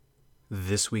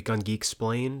This week on Geek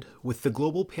Explained, with the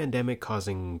global pandemic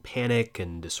causing panic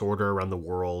and disorder around the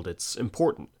world, it's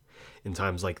important in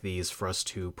times like these for us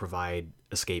to provide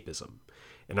escapism,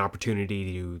 an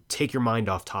opportunity to take your mind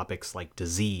off topics like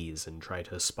disease and try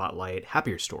to spotlight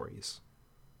happier stories.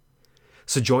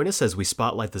 So join us as we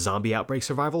spotlight the zombie outbreak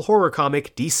survival horror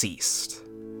comic Deceased.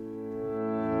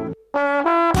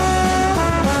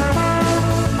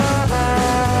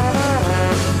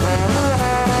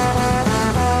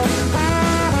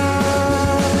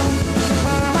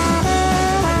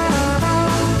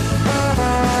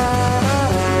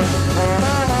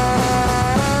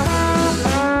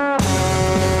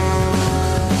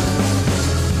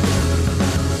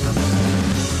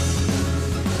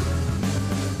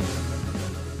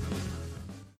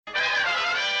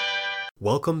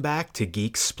 Welcome back to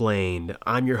Geek Explained.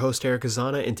 I'm your host Eric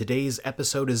Azana, and today's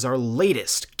episode is our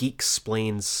latest Geek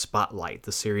Explained Spotlight,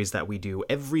 the series that we do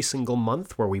every single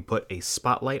month where we put a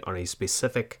spotlight on a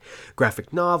specific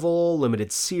graphic novel,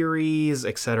 limited series,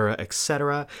 etc.,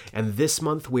 etc. And this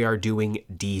month we are doing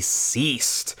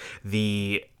Deceased,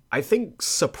 the I think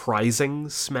surprising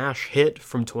smash hit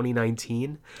from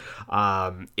 2019.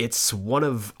 It's one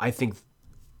of,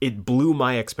 it blew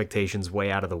my expectations way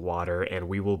out of the water, and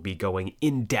we will be going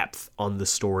in depth on the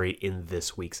story in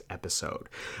this week's episode.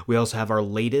 We also have our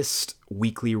latest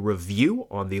weekly review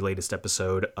on the latest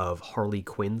episode of Harley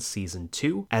Quinn Season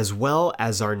 2, as well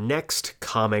as our next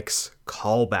comics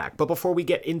callback. But before we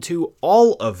get into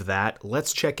all of that,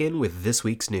 let's check in with this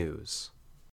week's news.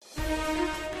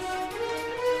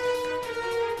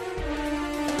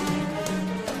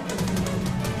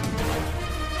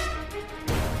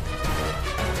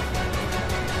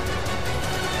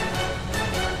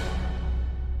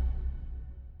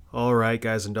 Alright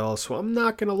guys and dolls, so I'm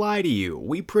not gonna lie to you,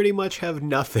 we pretty much have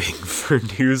nothing for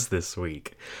news this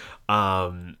week.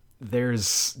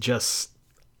 There's just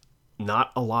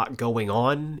not a lot going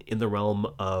on in the realm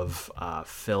of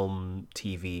film,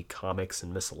 TV, comics,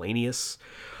 and miscellaneous.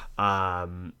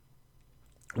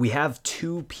 We have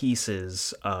two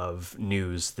pieces of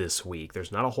news this week.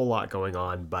 There's not a whole lot going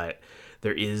on, but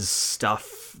there is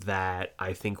stuff that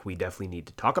I think we definitely need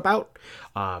to talk about.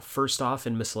 First off,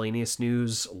 in miscellaneous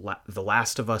news, The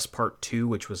Last of Us Part 2,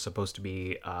 which was supposed to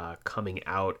be coming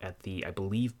out at the, I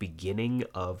believe, beginning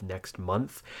of next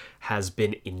month, has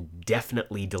been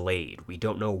indefinitely delayed. We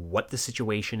don't know what the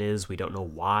situation is. We don't know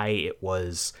why it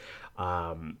was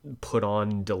put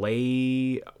on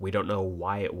delay. We don't know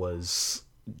why it was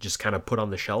just kind of put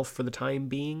on the shelf for the time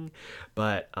being,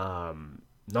 but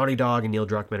Naughty Dog and Neil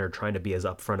Druckmann are trying to be as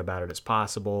upfront about it as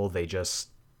possible. They just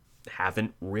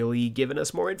haven't really given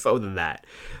us more info than that,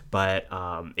 but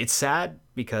it's sad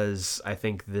because I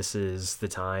think this is the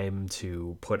time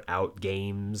to put out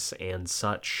games and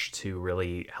such to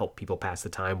really help people pass the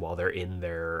time while they're in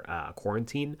their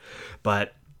quarantine.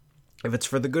 But if it's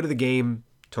for the good of the game,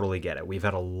 totally get it. We've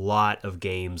had a lot of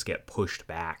games get pushed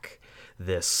back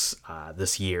this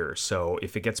year, so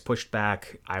if it gets pushed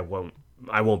back, I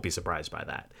won't be surprised by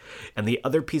that. And the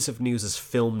other piece of news is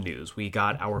film news. We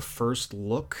got our first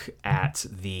look at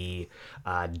the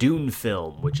Dune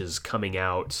film, which is coming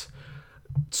out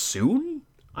soon,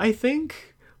 I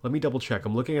think. Let me double check.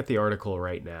 I'm looking at the article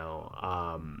right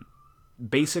now.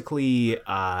 Basically,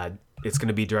 it's going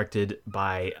to be directed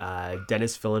by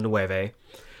Denis Villeneuve.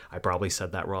 I probably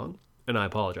said that wrong, and I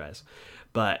apologize.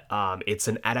 But it's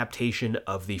an adaptation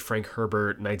of the Frank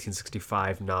Herbert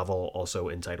 1965 novel, also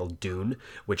entitled Dune,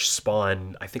 which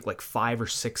spawned, I think, like 5 or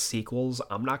 6 sequels.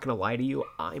 I'm not going to lie to you,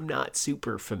 I'm not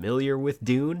super familiar with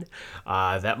Dune.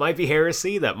 That might be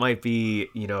heresy, that might be,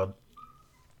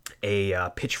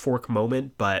 a pitchfork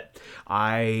moment, but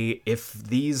if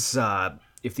these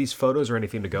photos are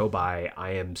anything to go by,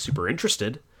 I am super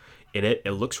interested in it.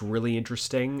 It looks really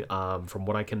interesting. From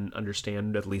what I can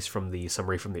understand, at least from the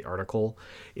summary from the article,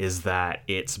 is that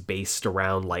it's based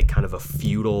around like kind of a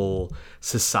feudal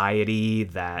society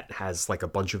that has like a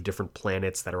bunch of different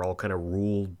planets that are all kind of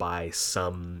ruled by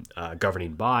some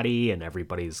governing body, and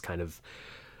everybody's kind of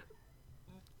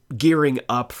gearing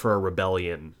up for a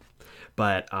rebellion.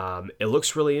 But it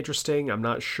looks really interesting. I'm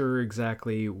not sure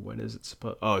exactly when is it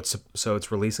supposed. Oh,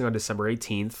 it's releasing on December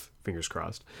 18th. Fingers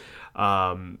crossed.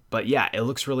 But yeah, it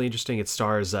looks really interesting. It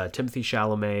stars Timothy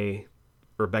Chalamet,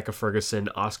 Rebecca Ferguson,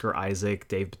 Oscar Isaac,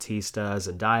 Dave Bautista,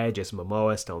 Zendaya, Jason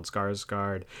Momoa, Stellan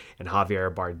Skarsgård, and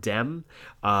Javier Bardem.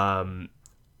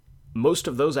 Most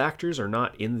of those actors are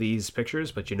not in these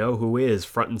pictures, but you know who is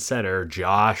front and center?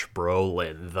 Josh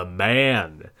Brolin, the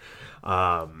man.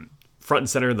 Front and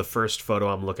center in the first photo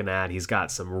I'm looking at, he's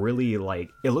got some really,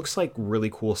 it looks like really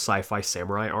cool sci-fi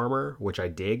samurai armor, which I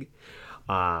dig.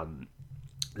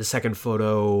 The second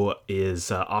photo is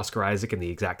Oscar Isaac in the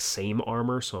exact same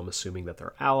armor, so I'm assuming that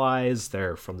they're allies.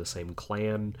 They're from the same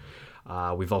clan.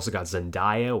 We've also got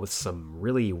Zendaya with some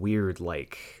really weird,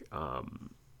 like, I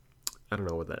don't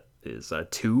know what that is, a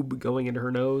tube going into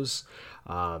her nose.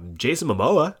 Jason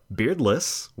Momoa,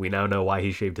 beardless. We now know why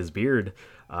he shaved his beard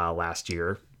last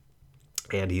year,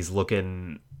 and he's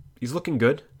looking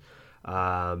good.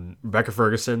 Rebecca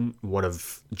Ferguson,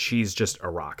 she's just a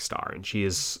rock star, and she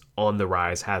is on the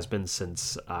rise, has been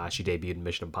since she debuted in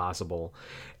Mission Impossible.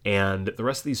 And the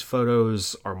rest of these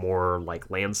photos are more like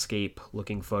landscape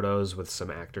looking photos with some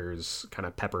actors kind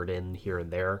of peppered in here and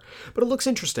there, but it looks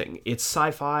interesting. It's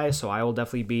sci-fi, so I'll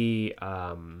definitely be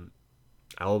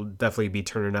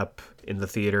turning up in the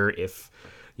theater if,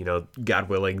 God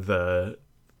willing, the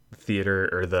theater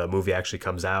or the movie actually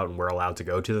comes out and we're allowed to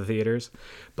go to the theaters.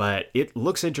 But it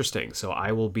looks interesting, so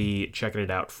I will be checking it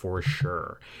out for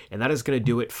sure. And that is going to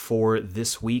do it for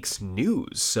this week's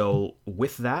news. So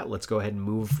with that, let's go ahead and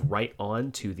move right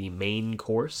on to the main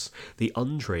course, the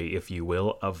entree, if you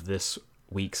will, of this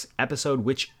week's episode,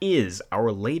 which is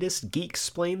our latest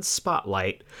Geeksplained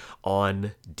spotlight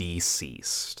on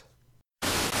DCeased.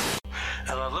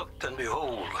 And I looked, and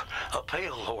behold, a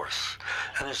pale horse,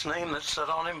 and his name that sat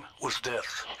on him was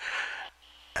Death,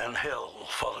 and hell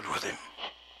followed with him.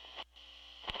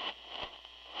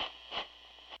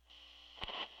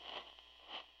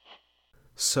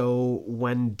 So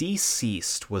when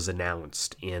DCeased was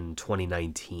announced in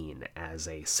 2019 as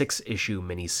a 6-issue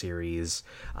miniseries,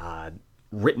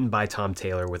 written by Tom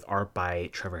Taylor with art by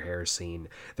Trevor Hairsine,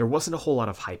 there wasn't a whole lot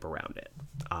of hype around it.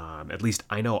 At least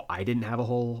I know I didn't have a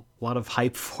whole lot of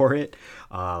hype for it.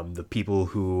 The people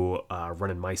who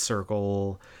run in my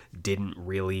circle didn't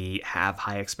really have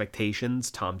high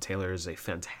expectations. Tom Taylor is a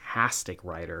fantastic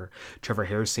writer. Trevor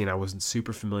Hairsine, I wasn't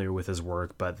super familiar with his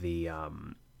work, but the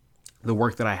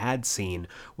work that I had seen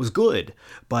was good,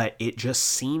 but it just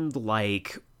seemed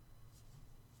like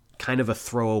kind of a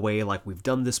throwaway, like we've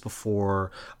done this before,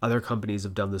 other companies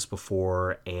have done this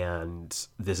before, and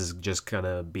this is just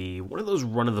gonna be one of those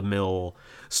run-of-the-mill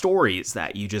stories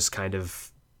that you just kind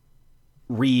of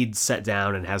read, set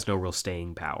down, and has no real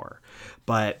staying power.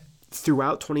 But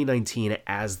throughout 2019,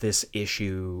 as this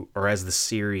issue, or as the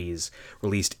series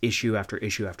released issue after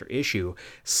issue after issue,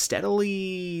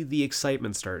 steadily the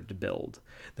excitement started to build.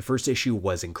 The first issue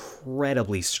was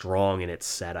incredibly strong in its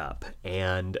setup,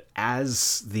 and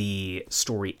as the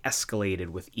story escalated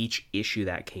with each issue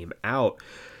that came out,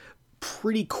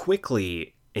 pretty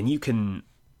quickly, and you can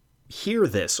hear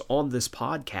this on this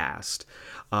podcast,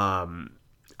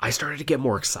 I started to get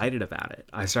more excited about it.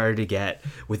 I started to get,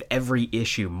 with every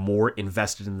issue, more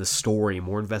invested in the story,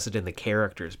 more invested in the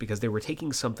characters, because they were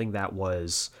taking something that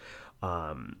was,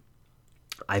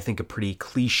 I think, a pretty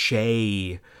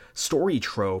cliche story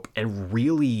trope and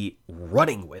really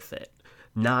running with it.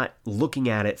 Not looking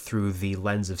at it through the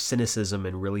lens of cynicism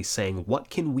and really saying, what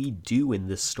can we do in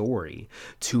this story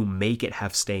to make it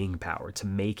have staying power, to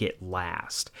make it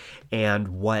last? And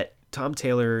what Tom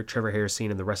Taylor, Trevor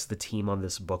Hairsine, and the rest of the team on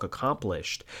this book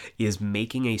accomplished is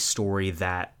making a story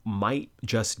that might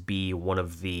just be one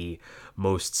of the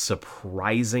most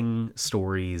surprising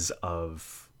stories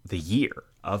of the year,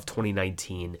 of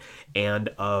 2019, and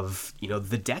of,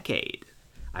 the decade.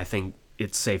 I think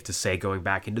it's safe to say, going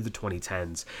back into the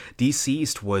 2010s,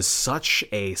 DCeased was such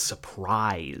a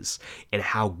surprise in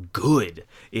how good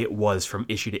it was from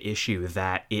issue to issue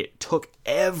that it took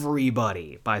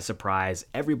everybody by surprise.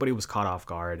 Everybody was caught off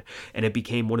guard, and it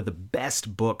became one of the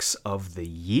best books of the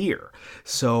year.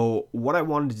 So what I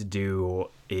wanted to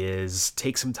do is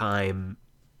take some time,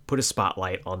 put a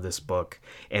spotlight on this book,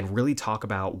 and really talk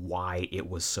about why it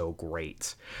was so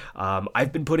great.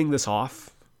 I've been putting this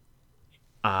off.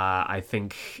 I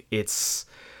think it's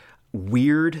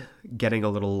weird getting a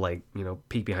little,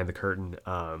 peek behind the curtain,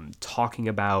 talking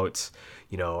about,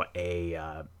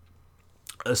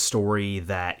 a story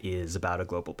that is about a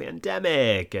global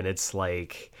pandemic, and it's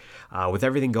like, with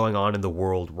everything going on in the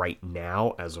world right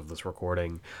now, as of this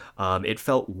recording, it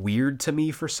felt weird to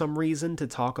me for some reason to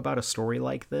talk about a story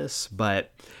like this,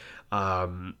 but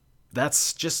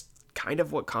that's just kind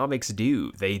of what comics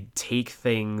do. They take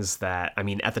things that,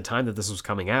 at the time that this was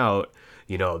coming out,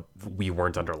 we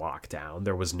weren't under lockdown.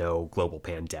 There was no global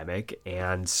pandemic.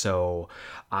 And so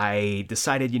I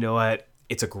decided,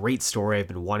 it's a great story. I've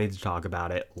been wanting to talk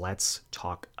about it. Let's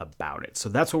talk about it. So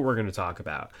that's what we're going to talk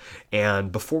about.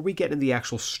 And before we get into the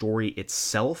actual story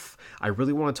itself, I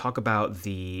really want to talk about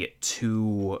the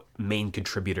two main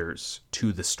contributors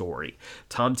to the story,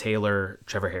 Tom Taylor,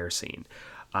 Trevor Hairsine.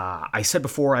 I said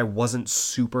before I wasn't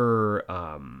super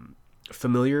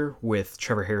familiar with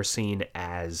Trevor Hairsine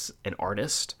as an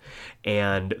artist,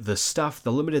 and the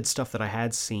limited stuff that I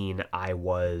had seen, I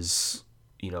was,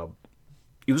 it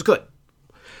was good.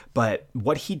 But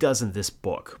what he does in this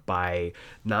book, by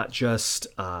not just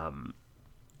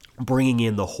bringing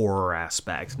in the horror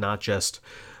aspect, not just,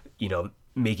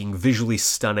 making visually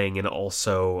stunning and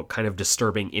also kind of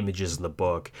disturbing images in the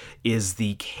book, is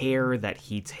the care that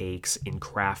he takes in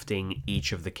crafting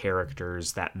each of the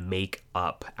characters that make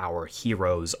up our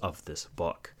heroes of this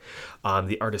book.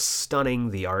 The art is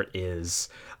stunning. The art is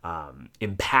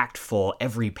impactful.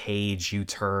 Every page you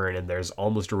turn and there's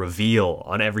almost a reveal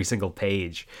on every single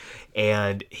page.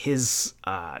 And his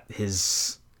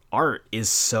art is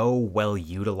so well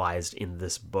utilized in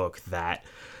this book that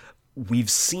we've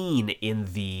seen in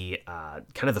the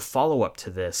kind of the follow-up to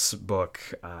this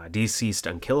book, Deceased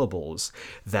Unkillables,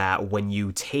 that when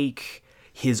you take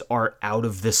his art out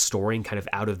of this story and kind of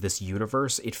out of this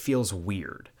universe, it feels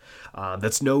weird.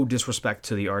 That's no disrespect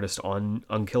to the artist on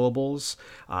Unkillables.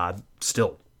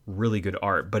 Still really good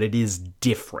art, but it is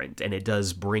different, and it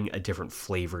does bring a different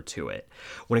flavor to it.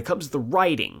 When it comes to the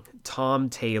writing, Tom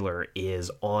Taylor is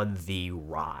on the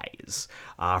rise.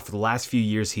 For the last few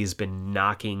years, he's been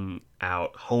knocking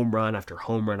out home run after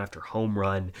home run after home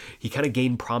run. He kind of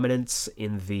gained prominence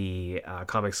in the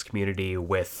comics community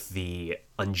with the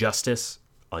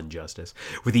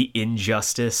with the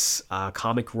Injustice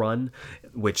comic run,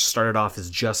 which started off as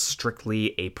just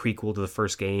strictly a prequel to the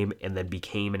first game and then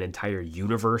became an entire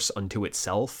universe unto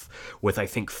itself with, I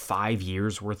think, 5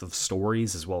 years worth of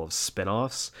stories as well as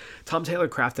spin-offs. Tom Taylor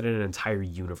crafted an entire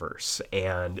universe,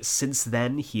 and since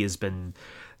then he has been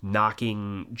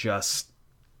knocking just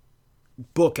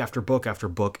book after book after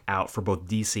book out for both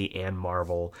DC and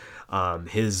Marvel.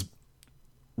 His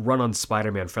run on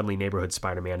Spider-Man, Friendly Neighborhood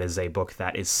Spider-Man, is a book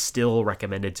that is still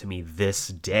recommended to me this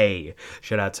day.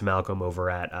 Shout out to Malcolm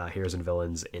over at Heroes and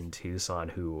Villains in Tucson,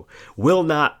 who will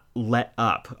not let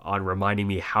up on reminding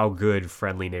me how good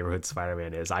Friendly Neighborhood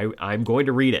Spider-Man is. I'm going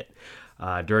to read it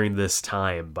during this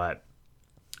time, but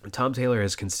Tom Taylor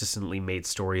has consistently made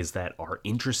stories that are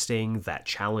interesting, that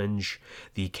challenge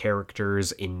the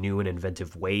characters in new and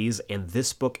inventive ways, and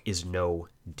this book is no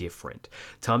different.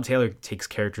 Tom Taylor takes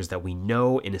characters that we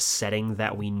know in a setting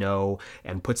that we know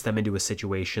and puts them into a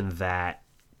situation that,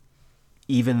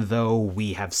 even though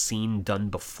we have seen done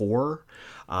before,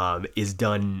 is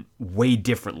done way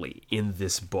differently in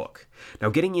this book. Now,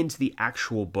 getting into the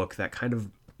actual book, that kind of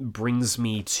brings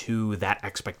me to that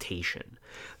expectation.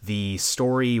 The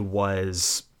story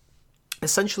was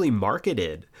essentially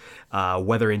marketed,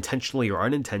 whether intentionally or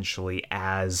unintentionally,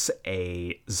 as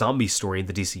a zombie story in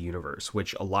the DC universe,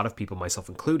 which a lot of people, myself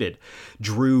included,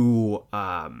 drew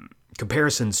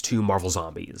comparisons to Marvel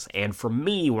Zombies. And for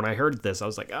me, when I heard this, I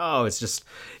was like, oh, it's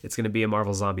going to be a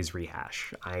Marvel Zombies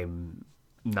rehash. I'm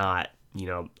not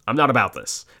about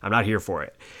this. I'm not here for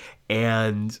it.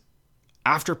 And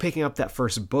after picking up that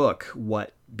first book,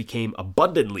 what became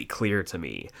abundantly clear to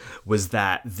me was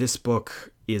that this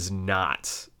book is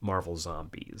not Marvel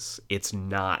Zombies. It's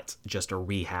not just a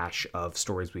rehash of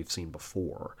stories we've seen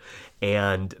before.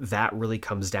 And that really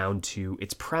comes down to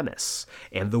its premise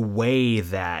and the way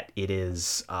that it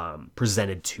is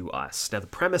presented to us. Now, the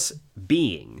premise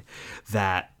being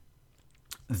that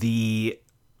the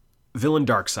villain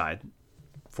Darkseid,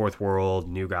 Fourth World,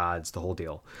 New Gods, the whole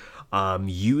deal,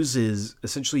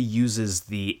 essentially uses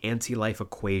the anti-life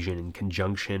equation in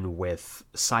conjunction with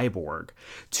Cyborg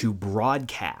to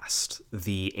broadcast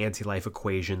the anti-life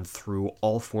equation through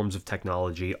all forms of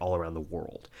technology all around the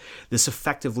world. This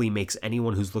effectively makes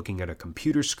anyone who's looking at a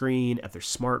computer screen, at their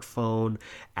smartphone,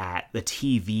 at the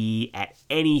TV, at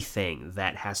anything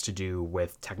that has to do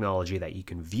with technology that you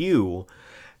can view,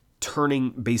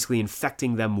 basically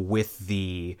infecting them with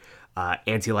the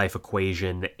anti-life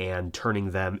equation and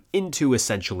turning them into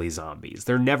essentially zombies.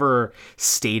 They're never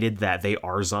stated that they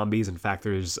are zombies. In fact,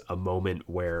 there's a moment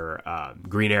where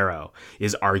Green Arrow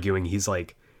is arguing. He's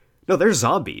like, no, they're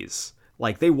zombies.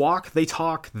 Like, they walk, they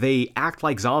talk, they act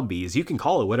like zombies. You can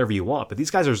call it whatever you want, but these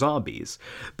guys are zombies.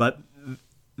 But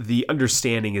the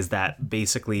understanding is that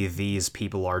basically these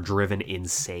people are driven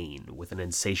insane with an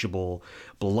insatiable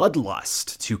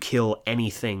bloodlust to kill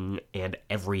anything and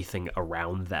everything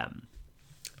around them.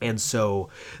 And so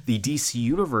the DC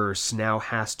universe now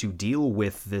has to deal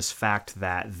with this fact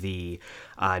that the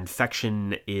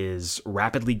infection is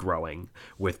rapidly growing,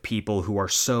 with people who are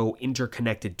so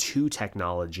interconnected to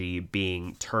technology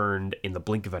being turned in the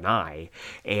blink of an eye,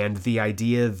 and the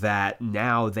idea that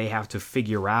now they have to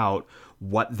figure out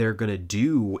what they're going to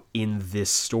do in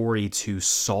this story to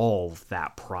solve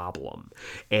that problem.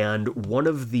 And one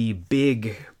of the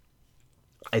big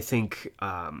I think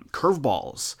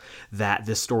curveballs that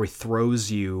this story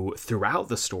throws you throughout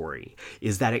the story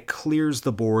is that it clears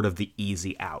the board of the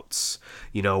easy outs.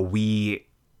 You know, we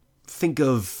think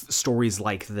of stories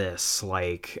like this,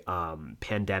 like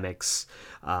pandemics,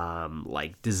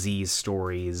 like disease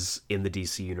stories in the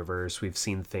DC universe. We've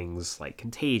seen things like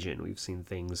Contagion. We've seen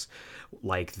things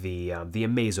like the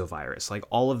Amazovirus. Like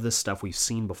all of this stuff we've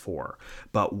seen before.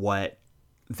 But what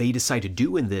they decide to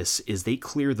do in this is they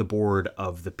clear the board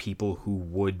of the people who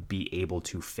would be able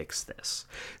to fix this.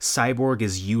 Cyborg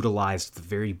is utilized at the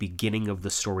very beginning of the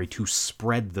story to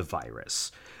spread the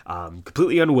virus.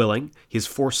 Completely unwilling, he's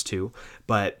forced to,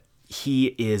 but he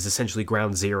is essentially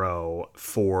ground zero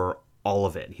for all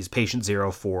of it. He's patient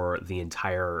zero for the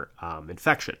entire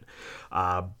infection.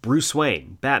 Bruce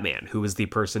Wayne, Batman, who is the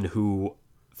person who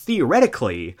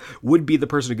theoretically would be the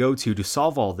person to go to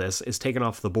solve all this, is taken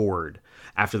off the board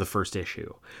after the first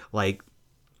issue. Like,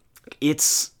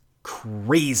 it's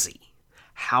crazy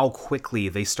how quickly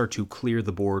they start to clear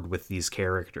the board with these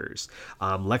characters.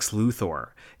 Lex Luthor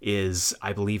is,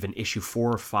 I believe, in issue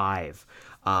 4 or 5,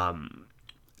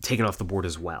 taken off the board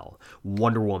as well.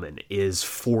 Wonder Woman is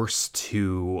forced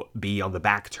to be on the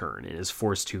back turn and is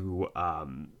forced to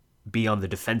be on the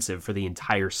defensive for the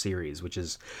entire series, which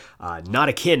is not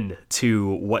akin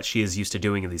to what she is used to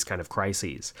doing in these kind of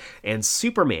crises. And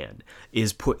Superman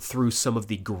is put through some of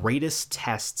the greatest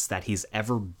tests that he's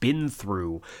ever been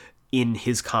through in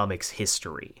his comics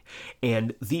history.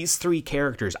 And these three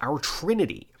characters, our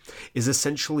trinity, is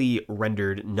essentially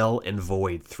rendered null and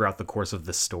void throughout the course of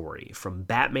the story, from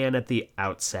Batman at the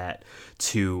outset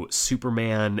to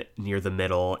Superman near the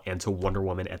middle and to Wonder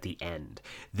Woman at the end.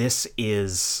 This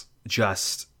is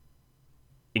just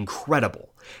incredible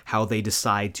how they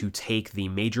decide to take the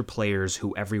major players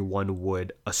who everyone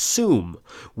would assume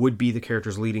would be the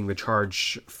characters leading the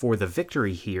charge for the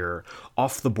victory here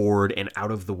off the board and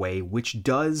out of the way, which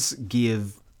does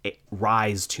give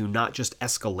rise to not just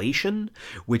escalation,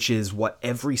 which is what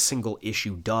every single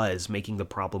issue does, making the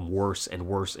problem worse and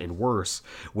worse and worse,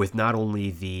 with not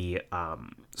only the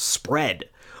spread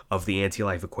of the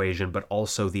anti-life equation, but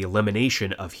also the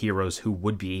elimination of heroes who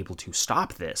would be able to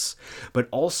stop this. But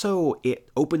also it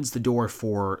opens the door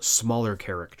for smaller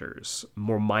characters,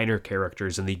 more minor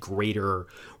characters in the greater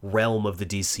realm of the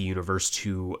DC universe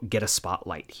to get a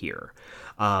spotlight here.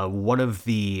 One of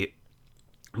the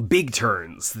big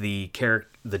turns, the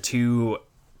two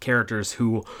characters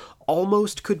who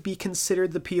almost could be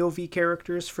considered the POV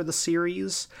characters for the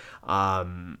series,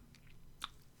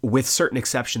 with certain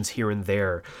exceptions here and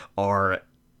there, are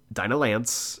Dinah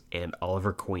Lance and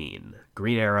Oliver Queen,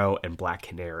 Green Arrow and Black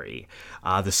Canary.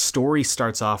 The story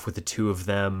starts off with the two of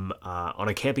them on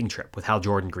a camping trip with Hal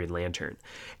Jordan, Green Lantern,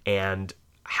 and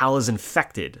Hal is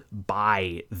infected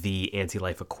by the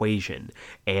anti-life equation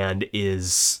and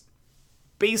is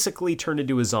basically turned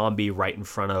into a zombie right in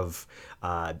front of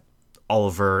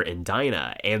Oliver and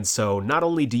Dinah. And so not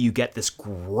only do you get this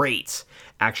great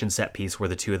action set piece where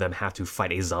the two of them have to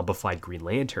fight a zombified Green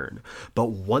Lantern,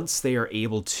 but once they are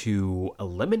able to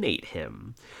eliminate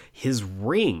him, his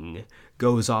ring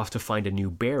goes off to find a new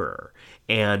bearer.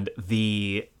 And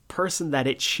the person that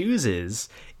it chooses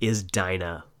is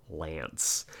Dinah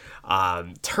Lance.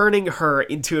 Turning her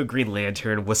into a Green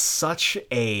Lantern was such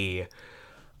a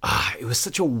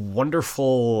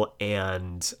wonderful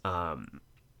and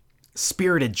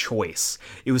spirited choice.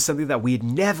 It was something that we had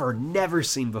never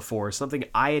seen before, something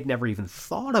I had never even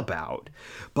thought about,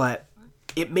 but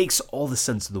it makes all the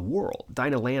sense in the world.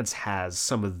 Dinah Lance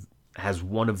has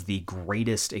one of the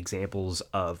greatest examples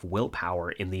of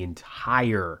willpower in the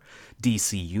entire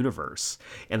DC universe.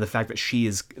 And the fact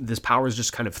that this power is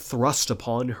just kind of thrust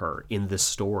upon her in this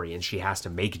story, and she has to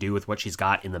make do with what she's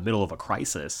got in the middle of a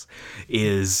crisis,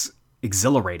 is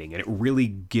exhilarating, and it really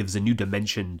gives a new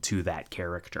dimension to that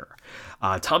character.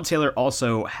 Tom Taylor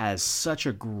also has such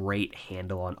a great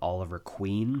handle on Oliver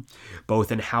Queen,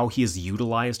 both in how he is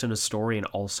utilized in a story and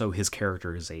also his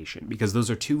characterization, because those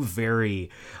are two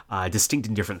very distinct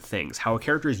and different things. How a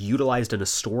character is utilized in a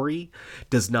story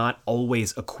does not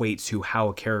always equate to how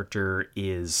a character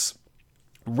is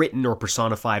written or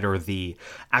personified, or the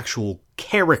actual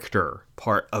character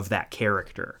part of that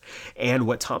character. And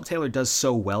what Tom Taylor does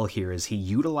so well here is he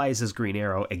utilizes Green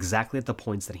Arrow exactly at the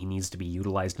points that he needs to be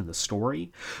utilized in the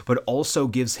story, but also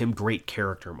gives him great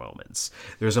character moments.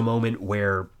 There's a moment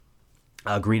where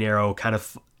Green Arrow kind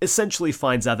of essentially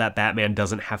finds out that Batman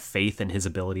doesn't have faith in his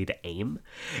ability to aim,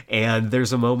 and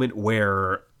there's a moment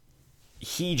where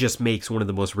he just makes one of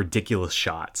the most ridiculous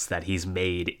shots that he's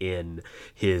made in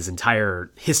his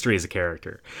entire history as a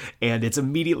character. And it's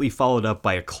immediately followed up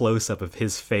by a close-up of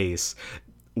his face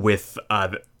with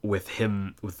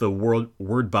the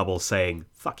word bubble saying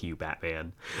 "fuck you,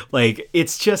 Batman." Like,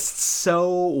 it's just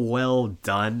so well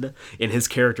done in his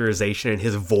characterization and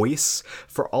his voice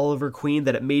for Oliver Queen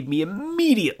that it made me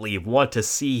immediately want to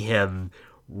see him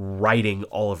writing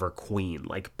Oliver Queen,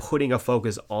 like putting a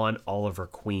focus on Oliver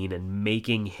Queen and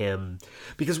making him,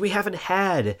 because we haven't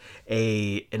had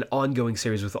an ongoing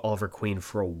series with Oliver Queen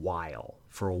for a while.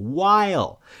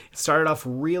 It started off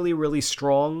really, really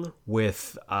strong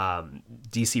with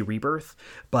DC Rebirth,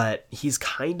 but he's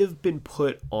kind of been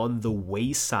put on the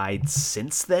wayside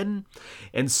since then.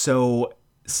 And so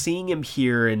seeing him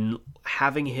here and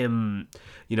having him,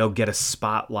 get a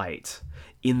spotlight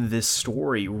in this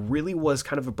story really was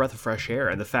kind of a breath of fresh air.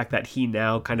 And the fact that he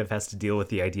now kind of has to deal with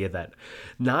the idea that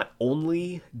not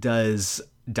only does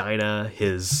Dinah,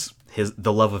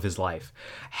 the love of his life,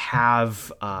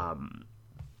 have her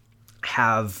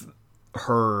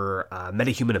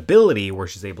metahuman ability where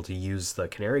she's able to use the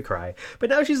Canary Cry, but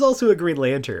now she's also a Green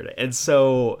Lantern. And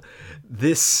so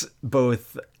this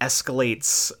both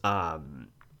escalates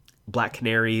Black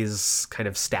Canary's kind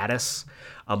of status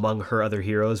among her other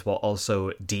heroes while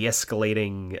also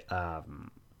de-escalating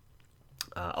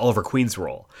Oliver Queen's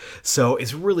role. So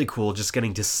it's really cool just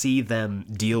getting to see them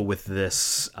deal with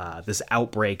this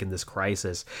outbreak and this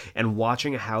crisis, and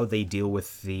watching how they deal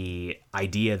with the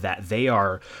idea that they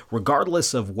are,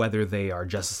 regardless of whether they are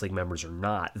Justice League members or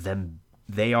not,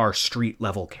 they are street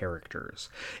level characters.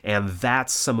 And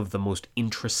that's some of the most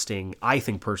interesting, I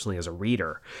think personally as a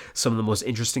reader, some of the most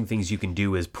interesting things you can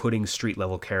do is putting street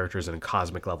level characters in a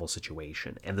cosmic level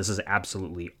situation. And this is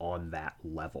absolutely on that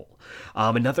level.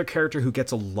 Another character who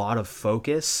gets a lot of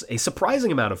focus, a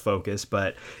surprising amount of focus,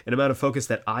 but an amount of focus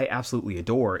that I absolutely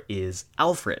adore, is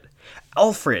Alfred.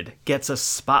 Alfred gets a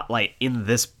spotlight in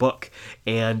this book,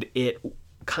 and it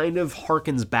kind of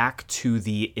harkens back to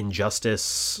the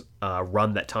Injustice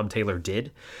run that Tom Taylor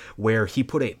did, where he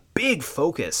put a big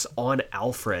focus on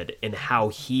Alfred and how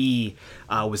he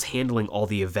was handling all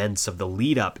the events of the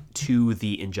lead up to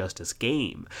the Injustice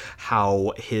game,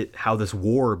 how this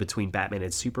war between Batman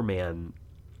and Superman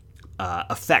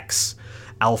affects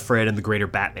Alfred and the greater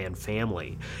Batman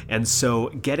family. And so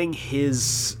getting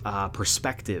his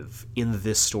perspective in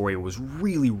this story was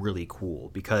really, really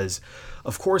cool, because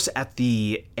of course at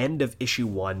the end of issue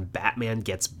 1, Batman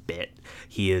gets bit.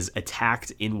 He is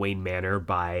attacked in Wayne Manor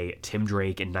by Tim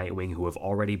Drake and Nightwing, who have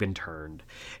already been turned,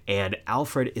 and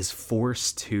Alfred is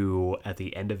forced to, at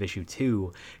the end of issue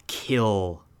 2,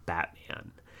 kill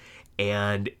Batman.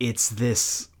 And it's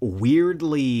this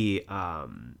weirdly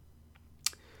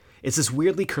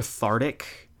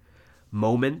cathartic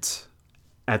moment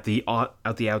at the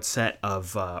onset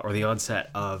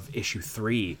of issue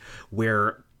 3,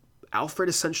 where Alfred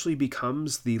essentially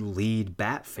becomes the lead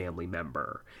Bat family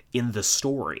member in the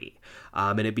story.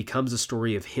 And it becomes a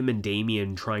story of him and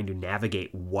Damian trying to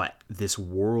navigate what this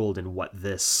world and what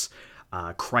this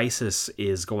crisis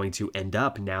is going to end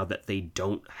up now that they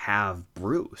don't have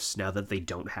Bruce, now that they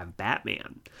don't have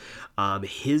Batman.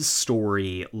 His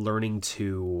story learning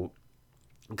to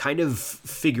kind of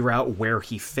figure out where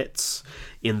he fits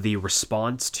in the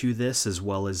response to this, as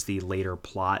well as the later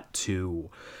plot to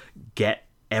get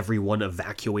everyone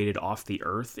evacuated off the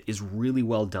Earth, is really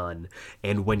well done.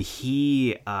 And when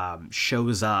he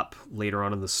shows up later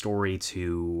on in the story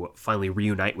to finally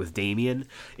reunite with Damian,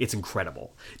 it's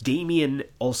incredible. Damian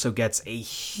also gets a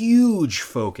huge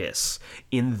focus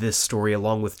in this story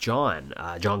along with John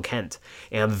Kent,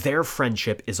 and their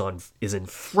friendship is in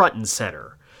front and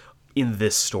center in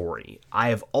this story.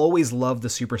 I have always loved the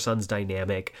Super Sons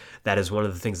dynamic. That is one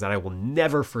of the things that I will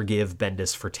never forgive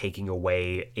Bendis for taking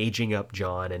away, aging up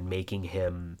John and making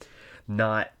him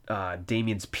not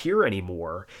Damian's peer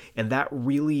anymore, and that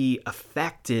really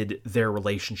affected their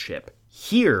relationship.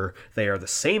 Here, they are the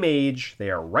same age, they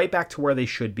are right back to where they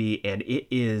should be, and it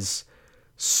is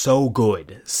so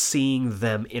good seeing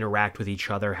them interact with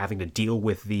each other, having to deal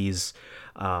with these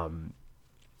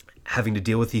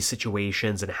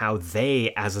situations, and how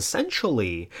they, as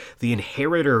essentially the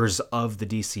inheritors of the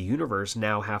DC universe,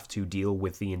 now have to deal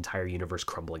with the entire universe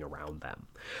crumbling around them.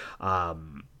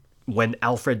 When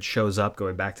Alfred shows up,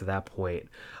 going back to that point,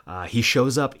 he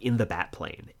shows up in the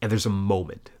Batplane, and there's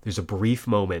a brief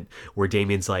moment where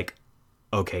Damian's like,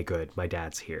 okay, good, my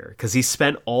dad's here. Because he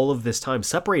spent all of this time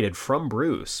separated from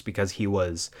Bruce because he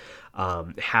was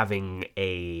having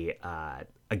a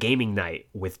gaming night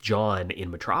with John in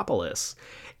Metropolis,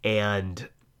 and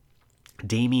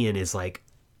Damian is like,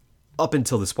 up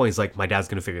until this point, he's like, my dad's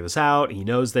gonna figure this out, he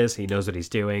knows this, he knows what he's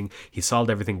doing, he solved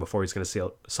everything before, he's gonna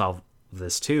solve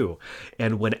this too.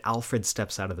 And when Alfred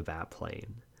steps out of the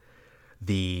Batplane,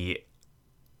 the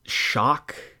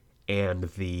shock and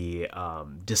the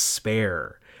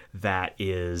despair that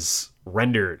is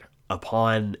rendered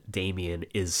upon Damian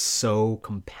is so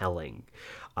compelling.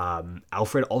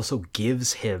 Alfred also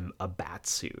gives him a bat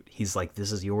suit. He's like,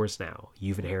 this is yours now.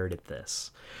 You've inherited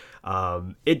this.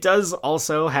 It does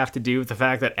also have to do with the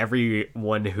fact that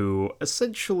everyone who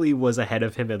essentially was ahead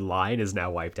of him in line is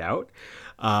now wiped out.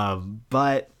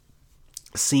 But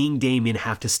seeing Damian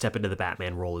have to step into the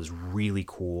Batman role is really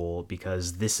cool,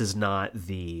 because this is not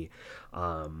the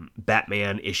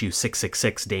Batman issue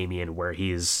 666 Damian where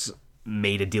he's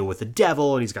made a deal with the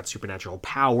devil and he's got supernatural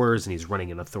powers and he's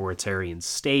running an authoritarian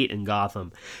state in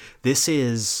Gotham. This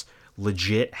is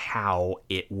legit how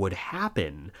it would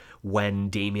happen when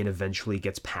Damian eventually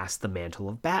gets past the mantle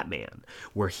of Batman,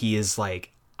 where he is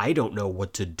like, I don't know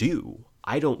what to do.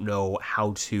 I don't know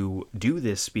how to do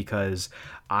this, because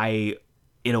I,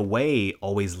 in a way,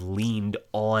 always leaned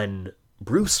on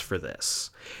Bruce for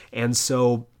this. And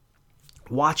so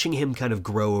watching him kind of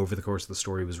grow over the course of the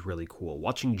story was really cool.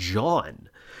 Watching John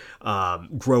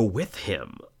grow with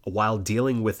him while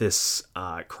dealing with this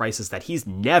crisis that he's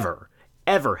never,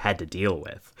 ever had to deal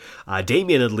with.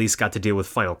 Damian at least got to deal with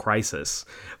Final Crisis,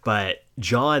 but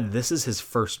John, this is his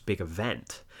first big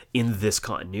event in this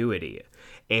continuity.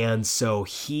 And so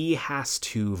he has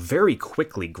to very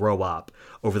quickly grow up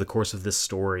over the course of this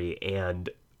story, and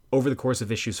over the course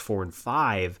of issues 4 and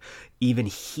 5, even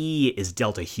he is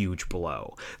dealt a huge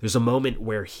blow. There's a moment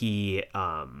where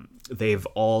they've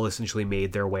all essentially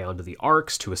made their way onto the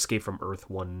Arks to escape from Earth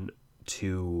 1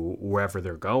 to wherever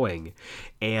they're going,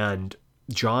 and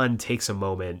John takes a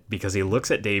moment because he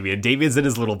looks at Damian. Damian's in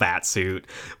his little bat suit,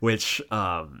 which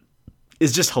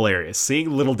is just hilarious.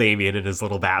 Seeing little Damian in his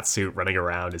little bat suit running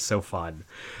around is so fun.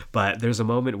 But there's a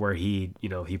moment where he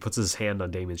puts his hand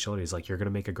on Damian's shoulder. He's like, you're going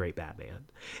to make a great Batman.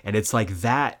 And it's like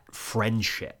that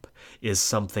friendship is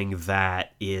something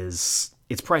that it's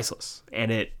priceless. And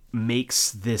it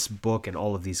makes this book and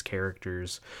all of these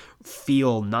characters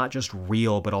feel not just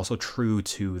real, but also true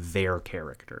to their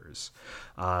characters.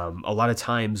 A lot of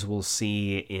times we'll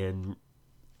see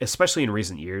especially in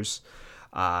recent years,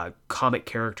 comic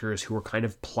characters who are kind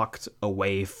of plucked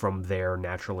away from their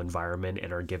natural environment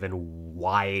and are given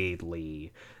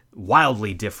wildly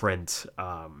different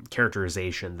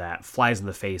characterization that flies in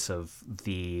the face of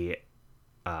the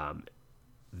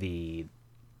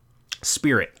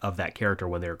spirit of that character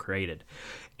when they were created.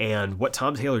 And what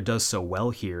Tom Taylor does so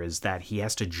well here is that he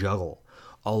has to juggle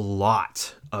a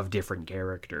lot of different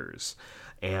characters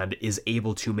and is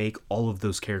able to make all of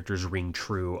those characters ring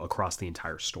true across the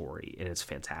entire story, and it's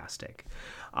fantastic.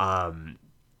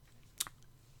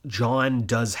 John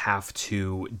does have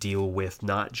to deal with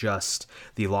not just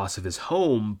the loss of his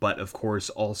home, but of course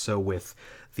also with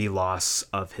the loss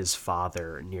of his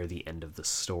father near the end of the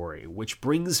story, which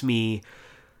brings me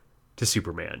to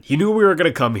Superman. You knew we were going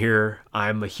to come here.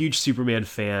 I'm a huge Superman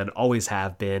fan, always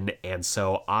have been, and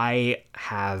so I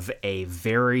have a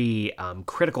very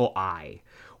critical eye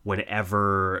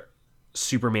whenever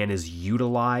Superman is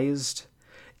utilized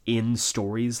in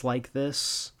stories like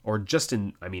this, or just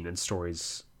in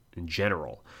stories in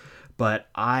general. But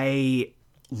I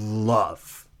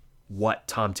love what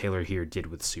Tom Taylor here did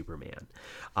with Superman.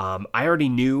 I already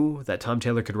knew that Tom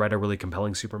Taylor could write a really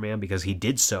compelling Superman because he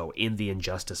did so in the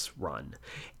Injustice run.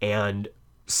 And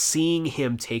seeing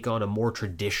him take on a more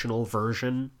traditional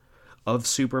version of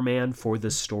Superman for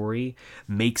this story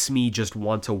makes me just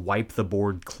want to wipe the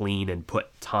board clean and put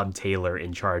Tom Taylor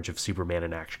in charge of Superman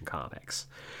in Action Comics.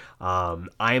 I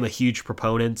am a huge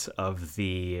proponent of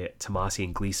the Tomasi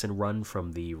and Gleason run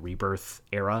from the Rebirth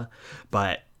era,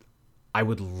 but I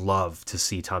would love to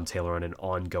see Tom Taylor on an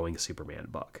ongoing Superman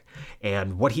book.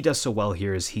 And what he does so well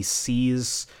here is he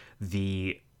sees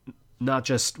not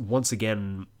just, once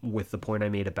again, with the point I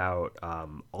made about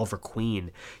Oliver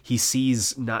Queen, he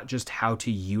sees not just how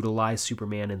to utilize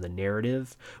Superman in the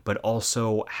narrative, but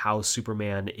also how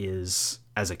Superman is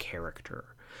as a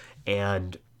character.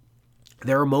 And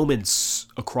there are moments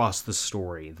across the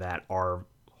story that are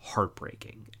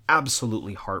heartbreaking,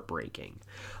 absolutely heartbreaking.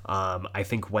 I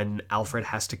think when Alfred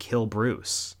has to kill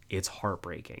Bruce, it's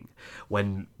heartbreaking.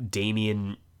 When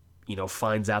Damian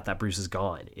finds out that Bruce is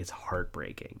gone, it's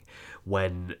heartbreaking.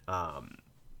 When I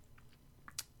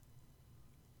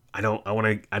don't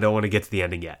want to get to the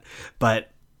ending yet,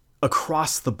 but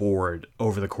across the board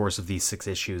over the course of these 6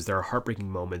 issues, there are heartbreaking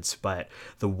moments, but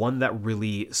the one that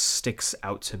really sticks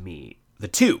out to me, the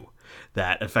two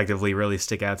that effectively really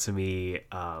stick out to me,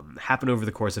 happen over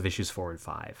the course of issues 4 and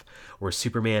 5, where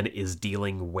Superman is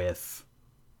dealing with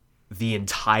the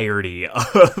entirety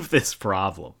of this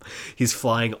problem. He's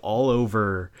flying all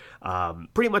over,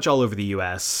 pretty much all over the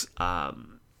U.S.,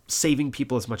 saving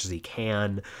people as much as he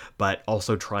can, but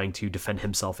also trying to defend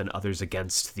himself and others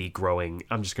against the growing,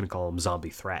 I'm just going to call him zombie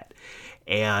threat.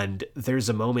 And there's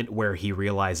a moment where he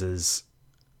realizes,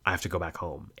 I have to go back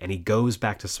home. And he goes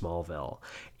back to Smallville,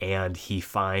 and he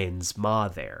finds Ma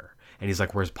there. And he's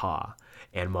like, where's Pa?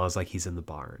 And Ma's like, he's in the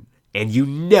barn. And you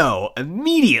know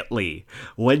immediately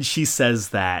when she says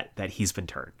that he's been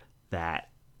turned, that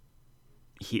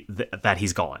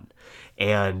he's gone.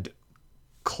 And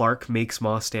Clark makes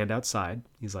Ma stand outside.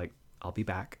 He's like, I'll be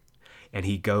back. And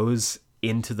he goes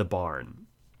into the barn,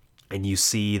 and you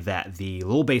see that the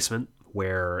little basement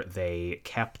where they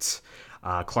kept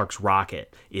Clark's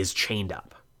rocket is chained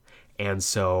up. And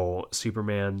so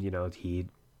Superman, he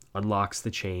unlocks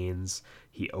the chains,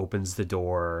 he opens the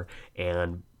door,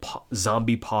 and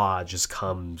Zombie Pa just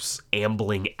comes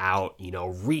ambling out,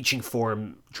 reaching for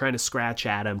him, trying to scratch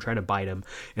at him, trying to bite him.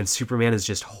 And Superman is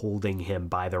just holding him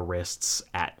by the wrists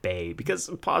at bay because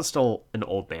Pa's still an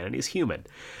old man and he's human.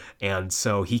 And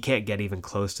so he can't get even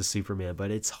close to Superman, but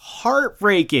it's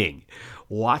heartbreaking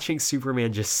watching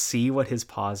Superman just see what his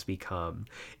paws become.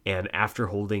 And after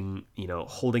holding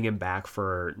him back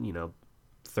for,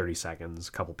 30 seconds,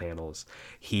 a couple panels,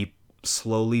 he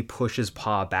slowly pushes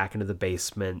Pa back into the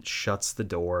basement, shuts the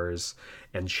doors,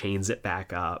 and chains it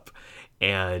back up.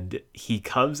 And he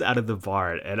comes out of the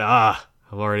barn, and I'm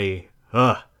already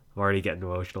getting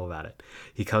emotional about it.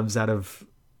 He comes out of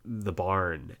the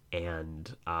barn,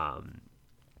 and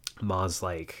Ma's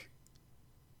like,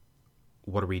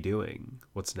 what are we doing?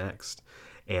 What's next?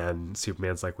 And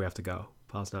Superman's like, we have to go.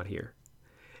 Pa's not here.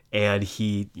 And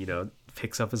he,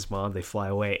 picks up his mom, they fly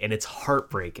away, and it's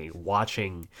heartbreaking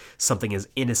watching something as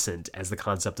innocent as the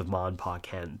concept of Ma and Pa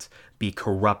Kent be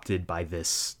corrupted by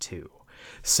this too.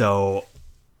 So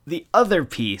the other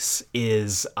piece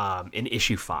is in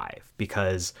issue 5,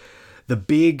 because the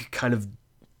big kind of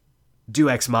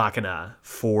deus ex machina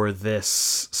for this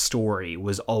story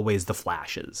was always the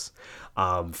Flashes.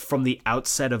 From the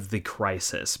outset of the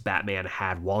crisis, Batman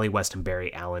had Wally West and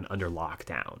Barry Allen under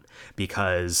lockdown,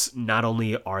 because not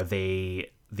only are they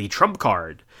the trump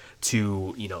card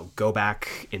to, go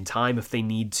back in time if they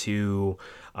need to,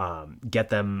 get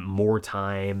them more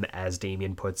time, as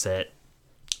Damian puts it,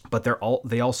 but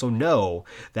they also know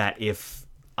that if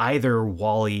either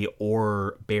Wally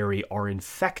or Barry are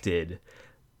infected,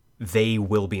 they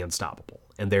will be unstoppable.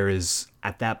 And there is,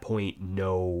 at that point,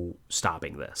 no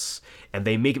stopping this. And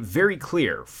they make it very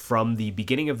clear from the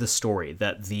beginning of the story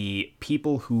that the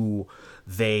people who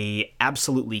they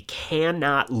absolutely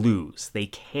cannot lose, they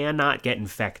cannot get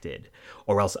infected,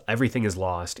 or else everything is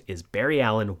lost, is Barry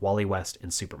Allen, Wally West,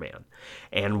 and Superman.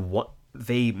 And what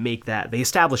they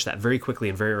establish that very quickly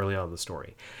and very early on in the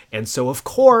story. And so, of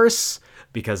course,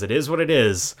 because it is what it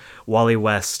is, Wally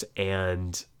West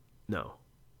and... No.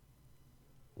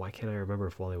 Why can't I remember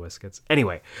if Wally West gets...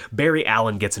 Anyway, Barry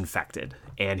Allen gets infected,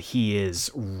 and he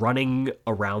is running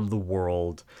around the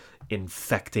world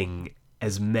infecting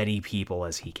as many people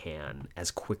as he can,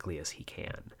 as quickly as he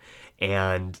can.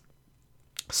 And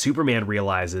Superman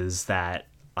realizes that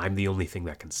I'm the only thing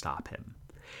that can stop him.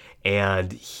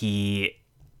 And he...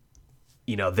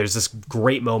 there's this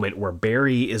great moment where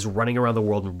Barry is running around the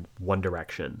world in one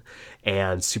direction,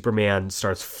 and Superman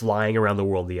starts flying around the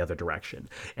world the other direction.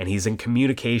 And he's in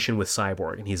communication with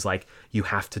Cyborg, and he's like, you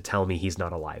have to tell me he's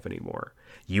not alive anymore.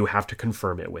 You have to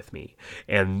confirm it with me.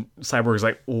 And Cyborg's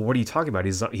like, well, what are you talking about?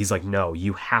 He's like, no,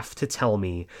 you have to tell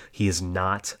me he is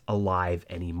not alive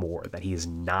anymore, that he is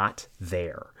not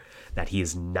there, that he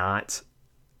is not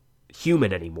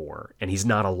human anymore, and he's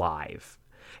not alive.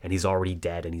 And he's already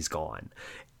dead and he's gone.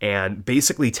 And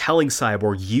basically telling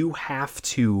Cyborg, you have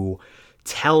to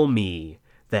tell me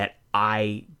that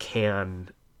I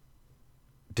can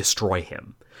destroy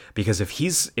him. Because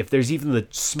if there's even the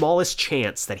smallest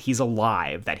chance that he's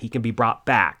alive, that he can be brought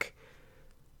back,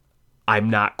 I'm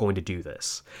not going to do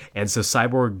this. And so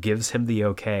Cyborg gives him the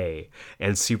okay,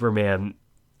 and Superman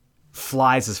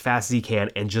flies as fast as he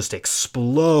can and just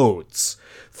explodes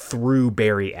through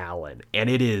Barry Allen. And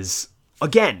it is...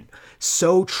 Again,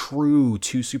 so true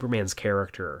to Superman's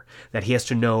character that he has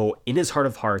to know in his heart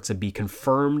of hearts and be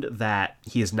confirmed that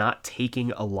he is not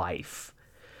taking a life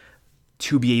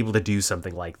to be able to do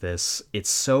something like this. It's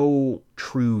so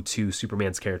true to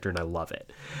Superman's character, and I love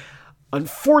it.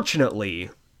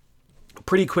 Unfortunately,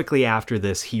 pretty quickly after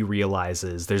this, he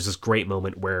realizes there's this great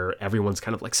moment where everyone's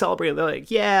kind of like celebrating. They're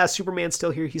like, yeah, Superman's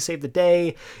still here. He saved the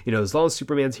day. As long as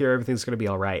Superman's here, everything's going to be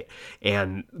all right.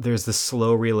 And there's this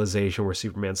slow realization where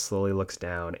Superman slowly looks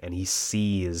down and he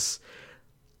sees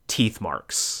teeth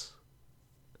marks.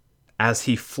 As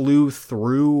he flew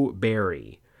through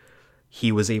Barry,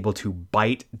 he was able to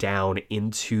bite down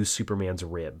into Superman's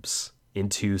ribs,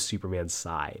 into Superman's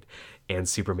side, and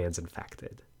Superman's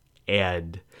infected.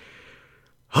 And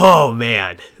oh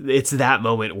man, it's that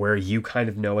moment where you kind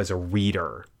of know as a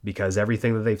reader, because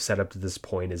everything that they've set up to this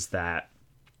point is that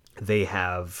they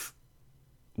have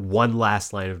one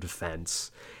last line of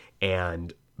defense,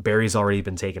 and Barry's already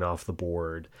been taken off the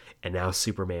board, and now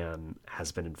Superman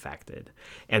has been infected.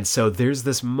 And so there's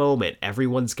this moment,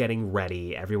 everyone's getting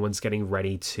ready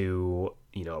to,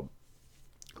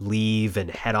 leave and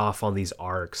head off on these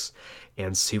arcs,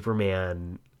 and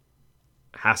Superman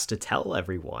has to tell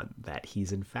everyone that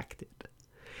he's infected.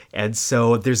 And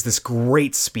so there's this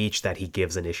great speech that he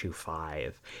gives in issue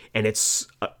 5. And it's,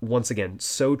 once again,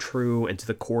 so true and to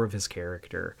the core of his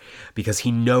character, because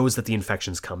he knows that the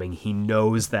infection's coming. He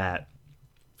knows that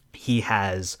he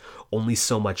has only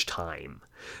so much time.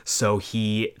 So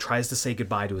he tries to say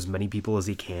goodbye to as many people as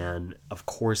he can. Of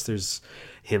course, there's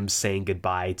him saying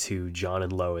goodbye to John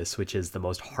and Lois, which is the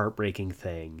most heartbreaking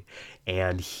thing.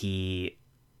 And he's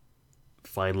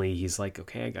like,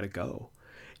 okay, I gotta go.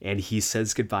 And he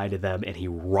says goodbye to them, and he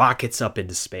rockets up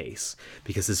into space,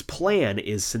 because his plan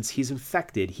is, since he's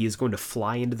infected, he is going to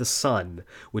fly into the sun,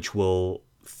 which will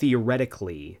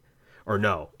theoretically, or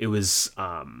no, it was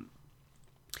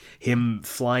him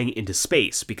flying into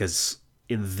space, because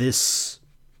in this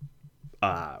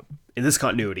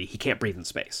continuity, he can't breathe in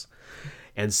space.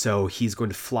 And so he's going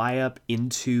to fly up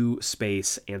into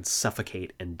space and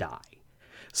suffocate and die,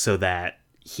 so that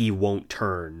he won't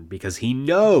turn, because he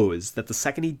knows that the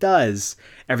second he does,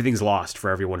 everything's lost for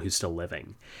everyone who's still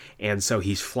living. And so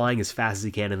he's flying as fast as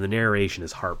he can, and the narration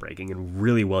is heartbreaking and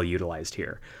really well utilized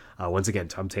here. Once again,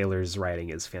 Tom Taylor's writing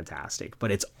is fantastic,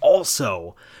 but it's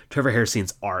also Trevor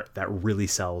Hairston's art that really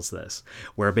sells this,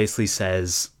 where it basically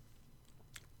says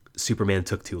Superman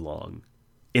took too long.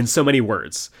 In so many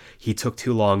words, he took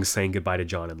too long saying goodbye to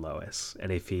John and Lois,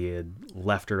 and if he had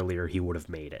left earlier, he would have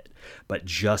made it. But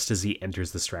just as he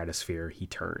enters the stratosphere, he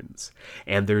turns.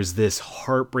 And there's this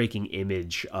heartbreaking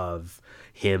image of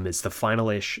him. It's the final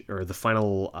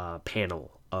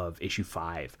panel of issue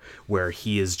 5, where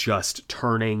he is just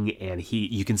turning, and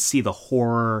you can see the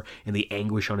horror and the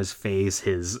anguish on his face.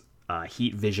 His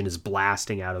heat vision is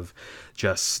blasting out of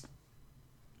just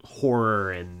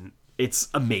horror, and it's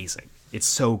amazing. It's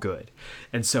so good.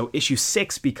 And so issue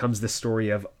 6 becomes the story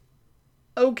of,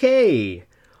 okay,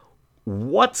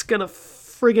 what's gonna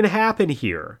friggin' happen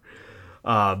here?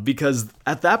 Because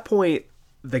at that point,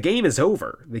 the game is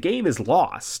over. The game is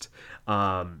lost.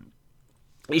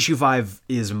 Issue 5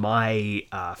 is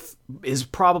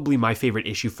probably my favorite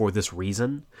issue for this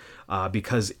reason,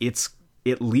 because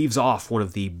it leaves off one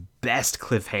of the best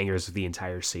cliffhangers of the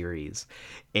entire series.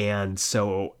 And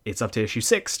so it's up to issue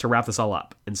 6 to wrap this all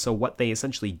up. And so what they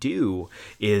essentially do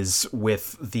is,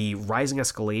 with the rising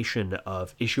escalation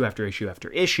of issue after issue after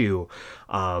issue,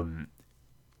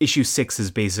 issue 6 is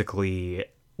basically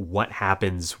what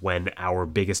happens when our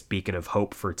biggest beacon of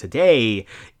hope for today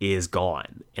is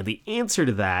gone. And the answer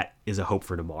to that is a hope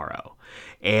for tomorrow.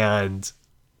 And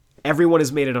everyone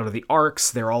has made it onto the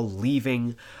arcs. They're all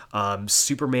leaving.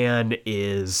 Superman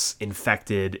is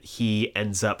infected. He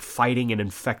ends up fighting and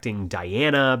infecting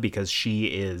Diana, because she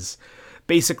is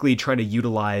basically trying to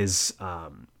utilize...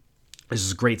 this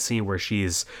is a great scene where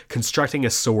she's constructing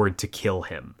a sword to kill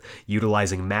him,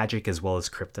 utilizing magic as well as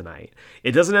kryptonite.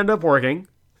 It doesn't end up working.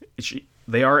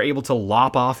 They are able to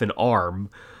lop off an arm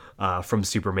from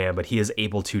Superman, but he is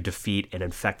able to defeat and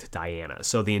infect Diana.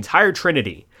 So the entire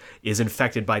Trinity is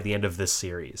infected by the end of this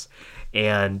series.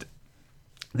 And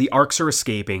the arcs are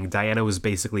escaping. Diana was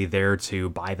basically there to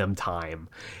buy them time.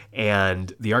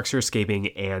 And the arcs are escaping,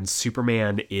 and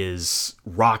Superman is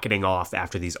rocketing off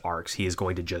after these arcs. He is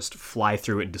going to just fly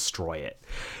through it and destroy it.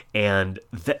 And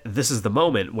this is the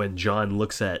moment when John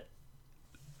looks at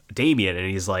Damian and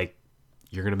he's like,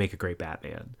 "You're going to make a great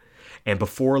Batman." And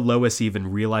before Lois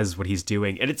even realizes what he's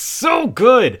doing, and it's so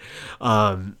good,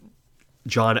 John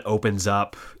opens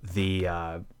up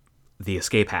the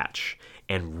escape hatch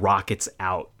and rockets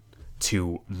out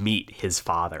to meet his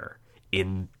father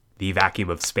in the vacuum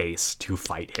of space to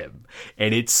fight him.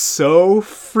 And it's so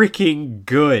freaking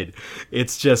good.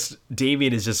 It's just,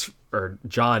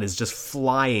 John is just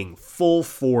flying full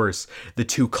force. The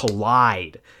two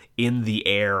collide in the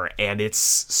air, and it's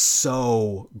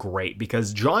so great,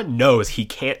 because John knows he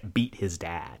can't beat his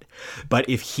dad. But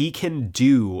if he can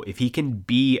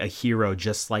be a hero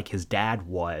just like his dad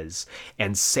was,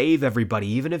 and save everybody,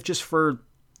 even if just for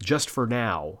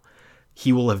now,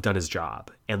 he will have done his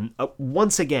job. And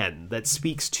once again, that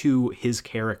speaks to his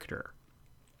character.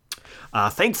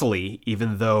 Thankfully,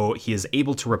 even though he is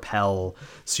able to repel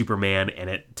Superman and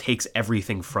it takes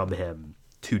everything from him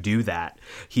to do that,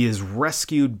 he is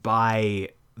rescued by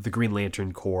the Green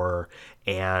Lantern Corps,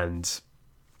 and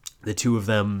the two of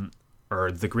them,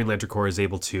 or the Green Lantern Corps, is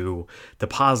able to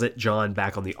deposit John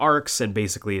back on the Arks and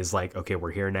basically is like, okay,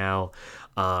 we're here now.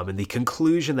 And the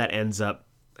conclusion that ends up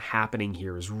happening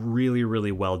here is really,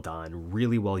 really well done,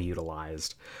 really well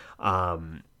utilized.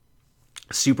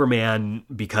 Superman,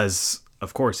 because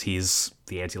of course he's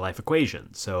the anti-life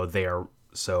equation, so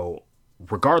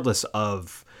regardless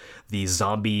of the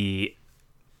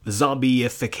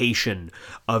zombieification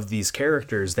of these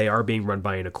characters, they are being run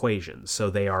by an equation, so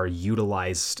they're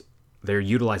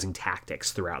utilizing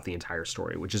tactics throughout the entire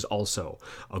story, which is also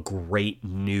a great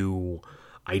new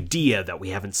idea that we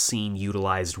haven't seen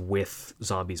utilized with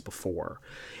zombies before.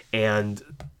 And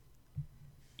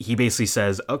he basically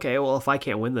says, okay, well, if I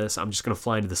can't win this, I'm just going to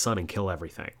fly into the sun and kill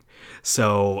everything.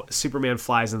 So Superman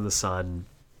flies into the sun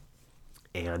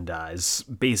and is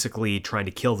basically trying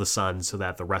to kill the sun so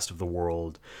that the rest of the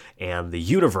world and the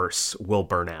universe will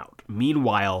burn out.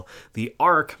 Meanwhile, the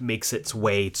Ark makes its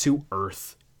way to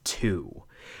Earth 2.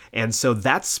 And so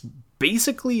that's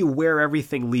basically where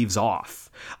everything leaves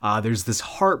off. There's this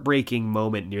heartbreaking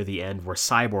moment near the end where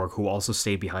Cyborg, who also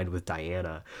stayed behind with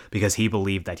Diana because he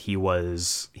believed that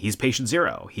he's patient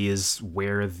zero. He is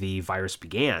where the virus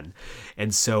began.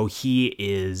 And so he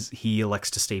elects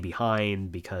to stay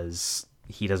behind because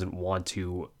he doesn't want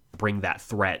to bring that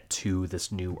threat to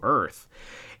this new Earth.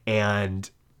 And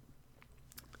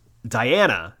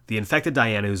Diana, the infected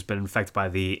Diana, who's been infected by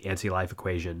the anti-life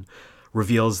equation,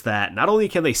 reveals that not only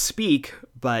can they speak,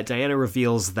 but Diana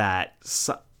reveals that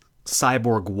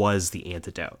Cyborg was the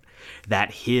antidote.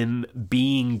 That him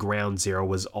being Ground Zero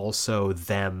was also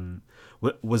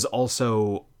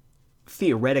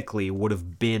theoretically would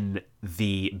have been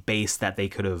the base that they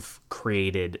could have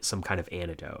created some kind of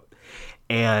antidote.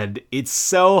 And it's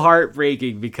so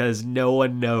heartbreaking because no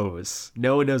one knows.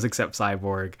 No one knows except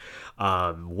Cyborg.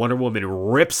 Wonder Woman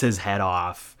rips his head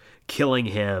off, killing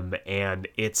him, and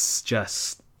it's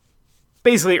just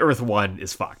basically Earth 1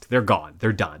 is fucked. They're gone.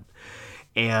 They're done.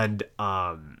 And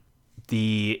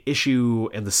the issue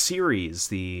and the series,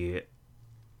 the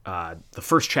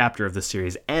first chapter of the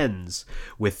series ends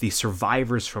with the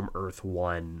survivors from Earth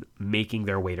 1 making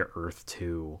their way to Earth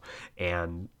 2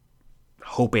 and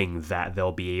hoping that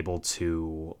they'll be able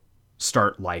to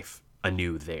start life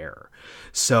anew there.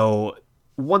 So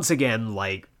once again,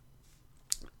 like,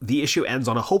 the issue ends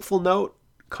on a hopeful note,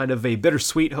 kind of a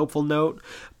bittersweet hopeful note,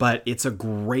 but it's a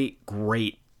great,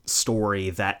 great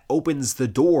story that opens the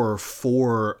door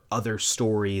for other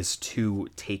stories to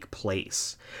take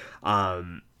place.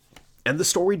 And the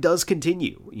story does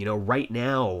continue. You know, right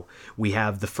now we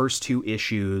have the first two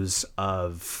issues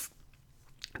of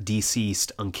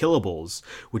Deceased Unkillables,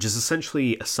 which is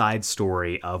essentially a side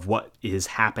story of what is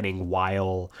happening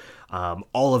while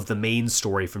all of the main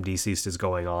story from Deceased is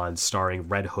going on, starring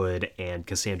Red Hood and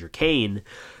Cassandra Cain.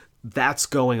 That's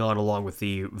going on along with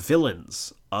the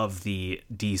villains of the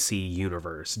DC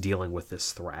universe dealing with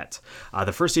this threat.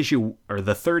 The first issue, or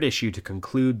the third issue to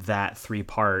conclude that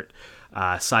three-part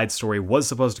side story, was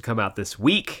supposed to come out this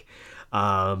week.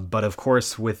 But of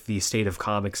course, with the state of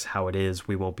comics how it is,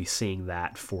 we won't be seeing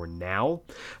that for now.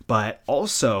 But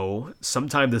also,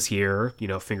 sometime this year, you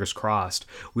know, fingers crossed,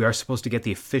 we are supposed to get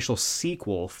the official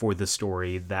sequel for the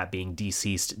story, that being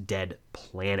Deceased Dead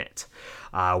Planet,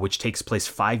 which takes place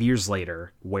 5 years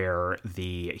later, where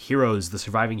the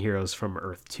surviving heroes from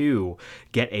Earth 2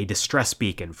 get a distress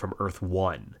beacon from Earth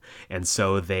 1. And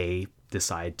so they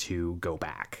decide to go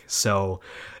back. So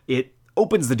it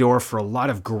opens the door for a lot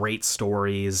of great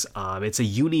stories. It's a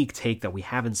unique take that we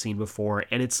haven't seen before,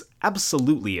 and it's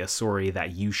absolutely a story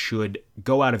that you should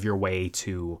go out of your way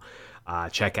to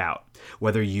check out.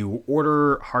 Whether you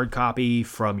order hard copy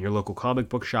from your local comic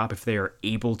book shop, if they are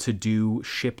able to do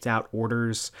shipped out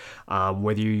orders,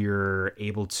 whether you're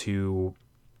able to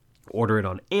order it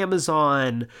on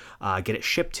Amazon, get it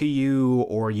shipped to you,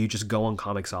 or you just go on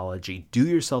Comixology, do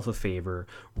yourself a favor,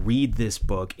 read this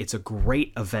book. It's a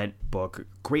great event book,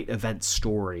 great event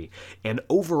story, and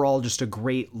overall just a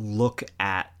great look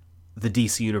at the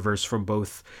DC universe from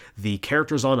both the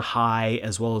characters on high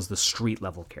as well as the street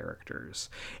level characters.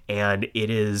 And it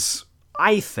is,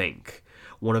 I think,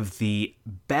 one of the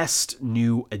best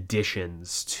new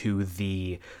additions to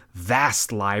the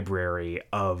vast library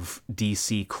of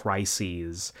DC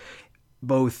crises,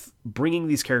 both bringing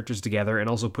these characters together and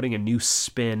also putting a new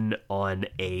spin on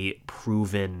a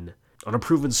proven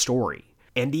story.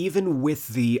 And even with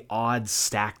the odds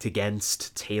stacked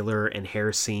against Taylor and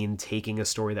Hairsine taking a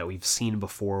story that we've seen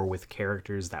before with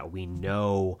characters that we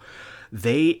know,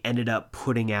 they ended up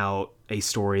putting out a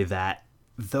story that,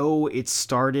 though it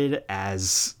started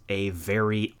as a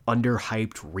very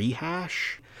underhyped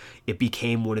rehash, it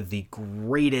became one of the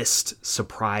greatest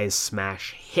surprise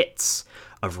smash hits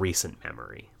of recent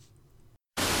memory.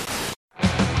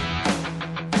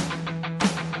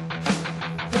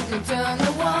 Turn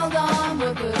the world on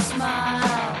with a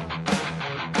smile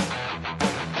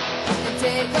and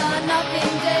take a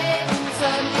nothing day and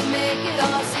suddenly make it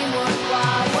all seem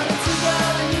worthwhile. When it's a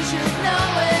girl and you should know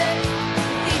it,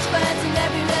 each glance and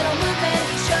every little movement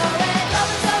you show it.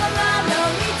 Love is all around, no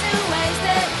need to waste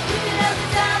it. You can have the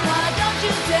time, why don't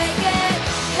you take it?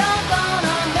 You're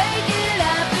gonna make it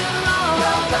after all.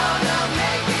 You're gonna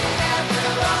make it after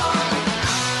all.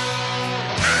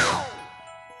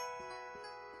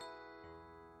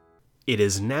 It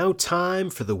is now time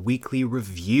for the weekly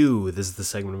review. This is the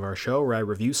segment of our show where I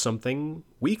review something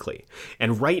weekly.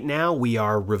 And right now we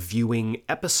are reviewing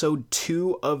episode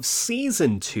 2 of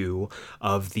season 2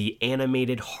 of the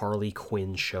animated Harley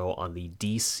Quinn show on the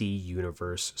DC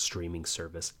Universe streaming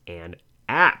service and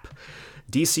app.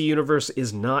 DC Universe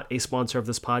is not a sponsor of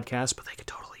this podcast, but they could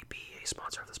totally be a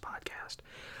sponsor of this podcast.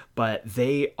 But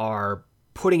they are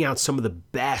putting out some of the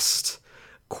best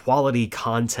quality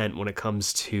content when it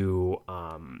comes to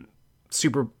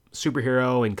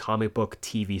superhero and comic book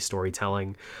TV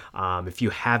storytelling. If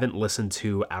you haven't listened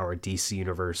to our DC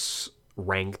Universe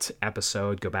ranked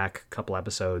episode, go back a couple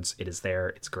episodes. It is there.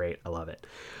 It's great. I love it.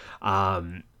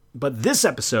 But this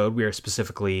episode we are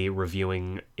specifically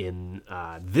reviewing in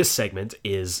this segment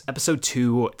is episode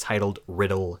 2, titled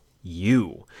Riddle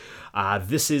You.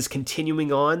 This is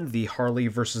continuing on the Harley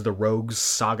versus the Rogues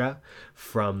saga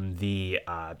from the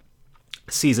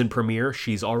season premiere.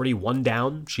 She's already one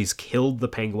down. She's killed the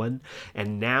Penguin,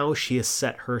 and now she has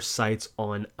set her sights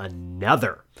on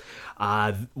another.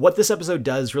 What this episode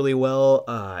does really well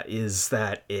is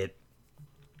that it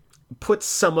puts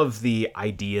some of the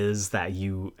ideas that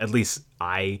at least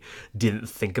I didn't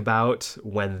think about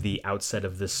when the outset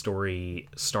of this story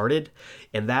started.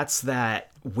 And that's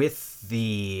that with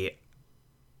the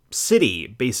city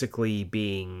basically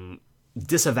being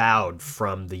disavowed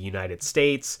from the United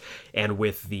States and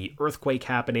with the earthquake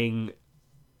happening,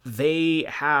 they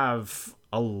have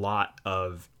a lot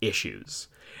of issues.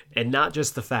 And not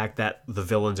just the fact that the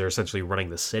villains are essentially running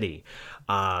the city.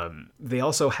 They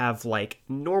also have like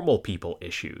normal people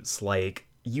issues, like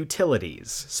utilities,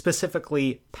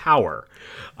 specifically power.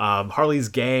 Harley's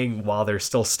gang, while they're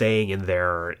still staying in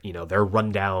their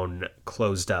rundown,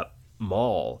 closed up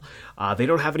mall, they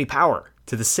don't have any power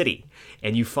to the city.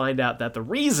 And you find out that the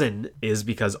reason is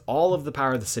because all of the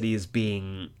power of the city is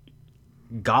being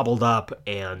gobbled up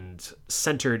and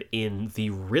centered in the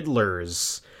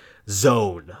Riddler's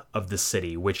zone of the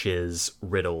city, which is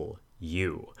Riddle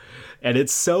You. And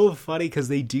it's so funny because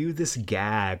they do this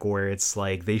gag where it's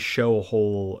like they show a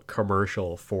whole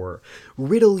commercial for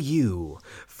Riddle You,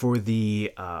 for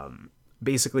the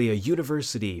basically a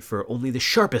university for only the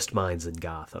sharpest minds in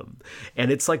Gotham.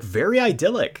 And it's like very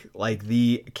idyllic. Like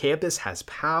the campus has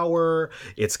power,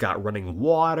 it's got running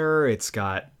water, it's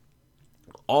got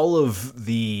all of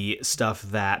the stuff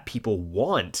that people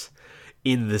want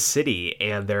in the city,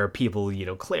 and there are people,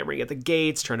 clamoring at the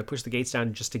gates, trying to push the gates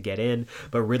down just to get in,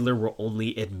 but Riddler will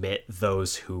only admit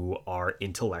those who are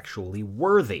intellectually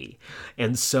worthy.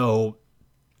 And so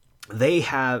they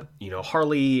have,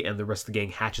 Harley and the rest of the gang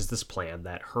hatches this plan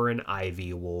that her and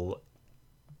Ivy will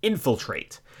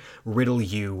infiltrate Riddle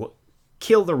You,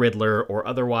 kill the Riddler, or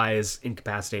otherwise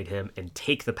incapacitate him and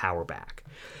take the power back.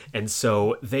 And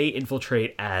so they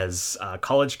infiltrate as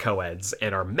college co-eds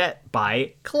and are met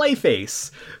by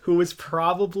Clayface, who is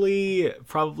probably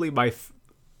my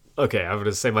I'm going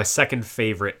to say my second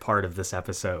favorite part of this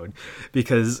episode,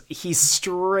 because he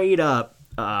straight up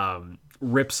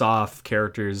rips off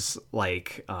characters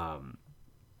like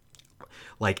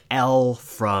Elle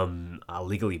from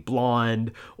Legally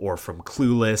Blonde or from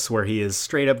Clueless, where he is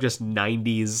straight up just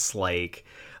 90s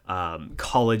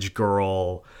college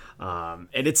girl.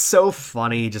 And it's so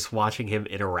funny just watching him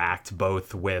interact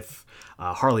both with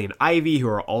Harley and Ivy, who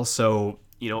are also,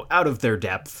 out of their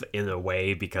depth in a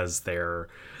way because their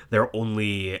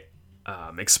only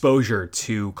exposure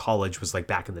to college was like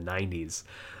back in the 90s.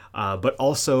 But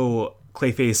also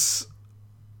Clayface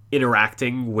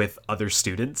interacting with other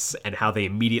students and how they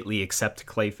immediately accept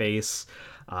Clayface.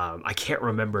 I can't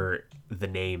remember the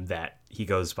name that he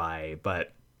goes by,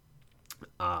 but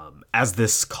as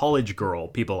this college girl.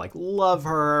 People like love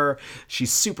her.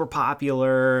 She's super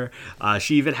popular.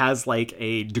 She even has like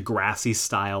a Degrassi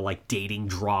style like dating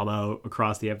drama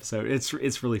across the episode.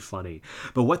 It's really funny.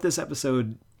 But what this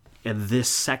episode and this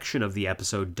section of the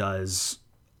episode does,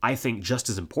 I think just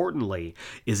as importantly,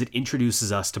 is it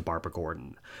introduces us to Barbara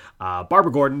Gordon.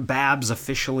 Barbara Gordon, Babs,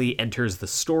 officially enters the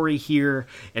story here,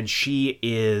 and she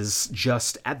is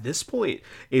just, at this point,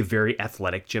 a very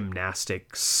athletic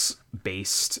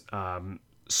gymnastics-based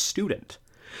student.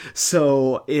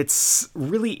 So it's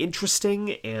really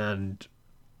interesting, and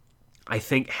I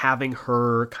think having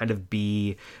her kind of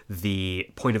be the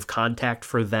point of contact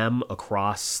for them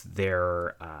across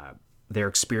their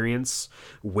experience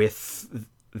with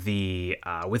the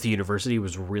university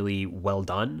was really well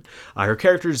done. Her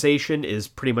characterization is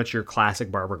pretty much your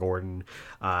classic Barbara Gordon.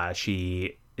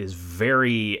 She is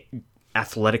very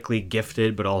athletically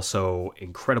gifted, but also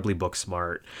incredibly book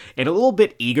smart and a little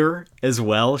bit eager as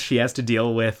well. She has to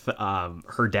deal with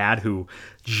her dad, who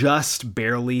just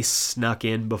barely snuck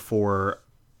in before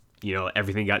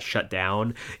everything got shut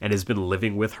down, and has been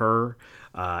living with her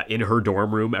in her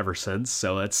dorm room ever since.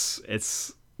 So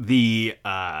it's the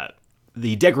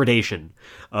degradation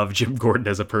of Jim Gordon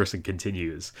as a person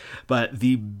continues. But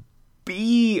the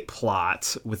B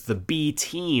plot with the B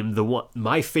team,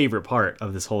 my favorite part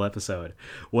of this whole episode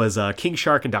was King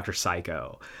Shark and Dr.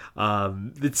 Psycho.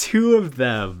 The two of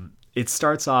them, it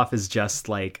starts off as just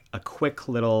like a quick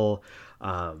little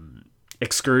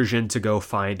excursion to go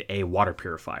find a water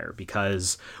purifier,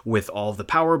 because with all the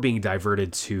power being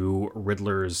diverted to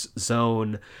Riddler's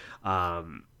zone,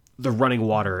 the running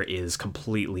water is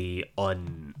completely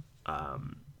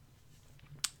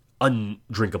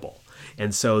undrinkable.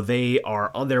 And so they are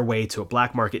on their way to a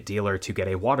black market dealer to get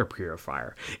a water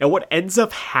purifier. And what ends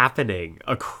up happening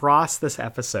across this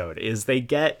episode is they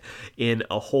get in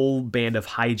a whole band of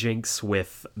hijinks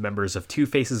with members of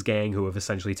Two-Face's gang, who have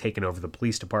essentially taken over the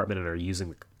police department and are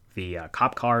using the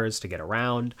cop cars to get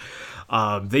around.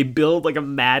 They build like a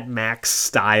Mad Max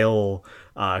style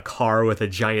car with a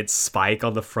giant spike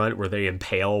on the front where they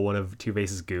impale one of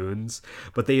Two-Face's goons.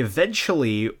 But they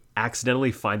eventually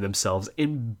accidentally find themselves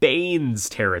in Bane's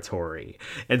territory.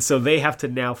 And so they have to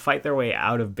now fight their way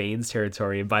out of Bane's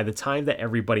territory. And by the time that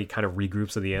everybody kind of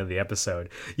regroups at the end of the episode,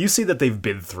 you see that they've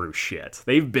been through shit.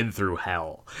 They've been through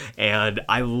hell. And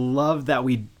I love that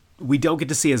we don't get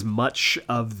to see as much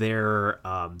of their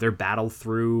battle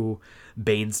through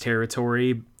Bane's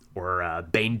territory, or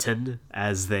Baneton,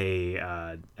 as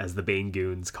the Bane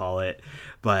goons call it.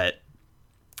 But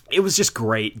it was just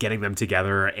great getting them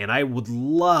together, and I would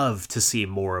love to see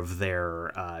more of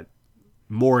their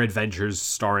more adventures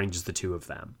starring just the two of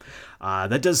them.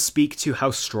 That does speak to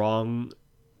how strong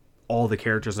all the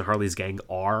characters in Harley's gang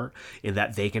are, in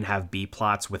that they can have B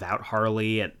plots without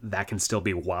Harley, and that can still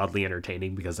be wildly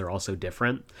entertaining because they're all so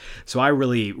different. So I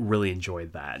really, really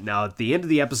enjoyed that. Now, at the end of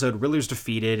the episode, Riddler's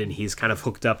defeated, and he's kind of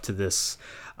hooked up to this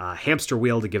hamster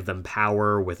wheel to give them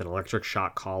power with an electric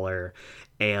shock collar,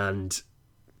 and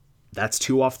that's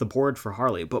 2 off the board for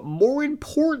Harley. But more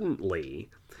importantly,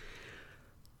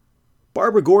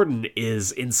 Barbara Gordon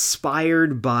is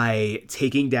inspired by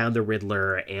taking down the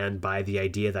Riddler and by the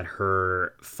idea that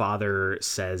her father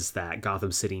says that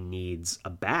Gotham City needs a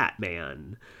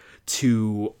Batman.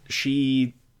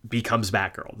 She becomes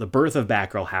Batgirl. The birth of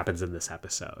Batgirl happens in this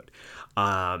episode.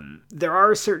 There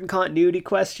are certain continuity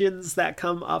questions that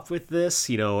come up with this.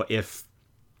 If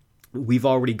we've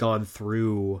already gone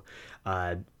through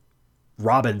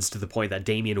Robin's to the point that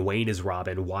Damian Wayne is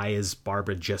Robin, why is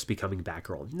Barbara just becoming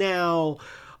Batgirl now?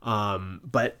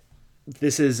 But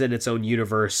this is in its own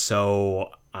universe,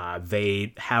 so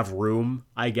they have room,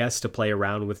 I guess, to play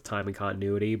around with time and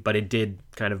continuity, but it did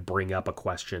kind of bring up a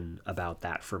question about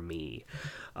that for me.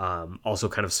 Also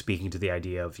kind of speaking to the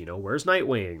idea of, where's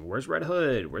Nightwing? Where's Red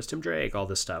Hood? Where's Tim Drake? All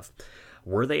this stuff.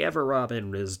 Were they ever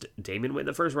Robin? Is Damian Wayne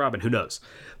the first Robin? Who knows?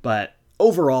 But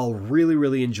overall, really,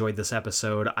 really enjoyed this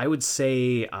episode. I would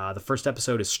say the first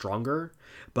episode is stronger,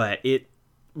 but it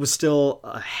was still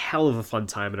a hell of a fun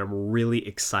time, and I'm really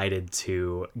excited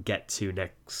to get to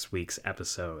next week's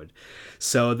episode.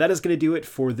 So that is going to do it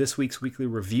for this week's weekly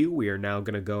review. We are now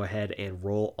going to go ahead and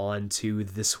roll on to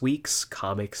this week's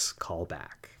comics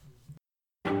callback.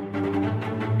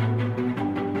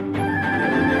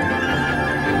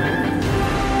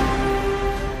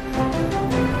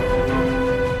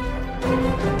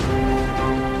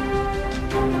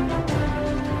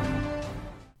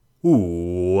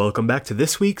 Welcome back to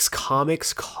this week's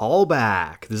Comics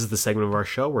Callback. This is the segment of our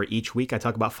show where each week I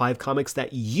talk about 5 comics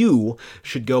that you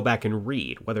should go back and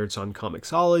read, whether it's on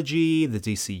Comixology, the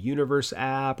DC Universe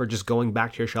app, or just going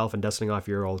back to your shelf and dusting off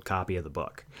your old copy of the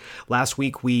book. Last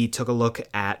week we took a look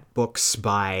at books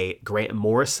by Grant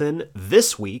Morrison.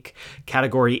 This week,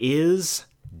 category is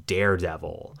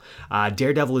Daredevil.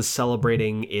 Daredevil is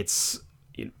celebrating its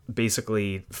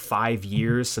basically 5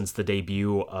 years since the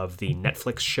debut of the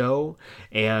Netflix show,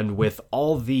 and with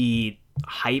all the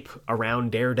hype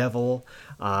around Daredevil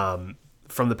from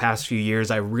the past few years,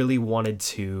 I really wanted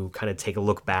to kind of take a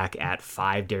look back at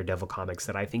 5 Daredevil comics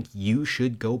that I think you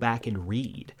should go back and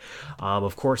read.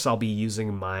 Of course, I'll be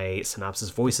using my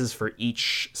synopsis voices for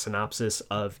each synopsis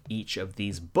of each of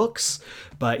these books,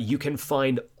 but you can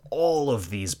find all of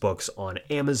these books on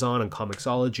Amazon and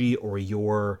Comixology or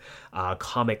your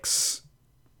comics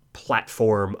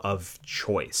platform of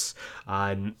choice.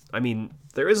 I mean,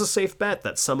 there is a safe bet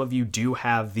that some of you do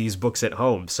have these books at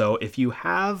home. So if you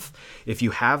have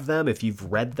them, if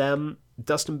you've read them,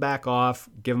 dust them back off,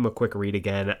 give them a quick read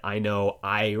again. I know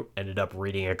I ended up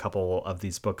reading a couple of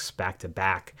these books back to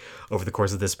back over the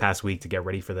course of this past week to get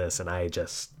ready for this, and I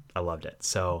loved it.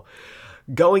 So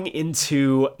going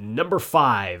into number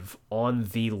 5 on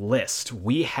the list,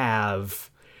 we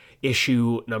have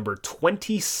issue number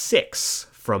 26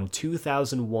 from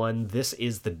 2001. This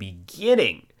is the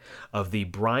beginning of the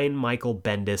Brian Michael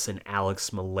Bendis and Alex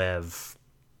Maleev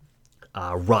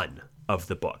run of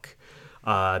the book.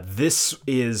 This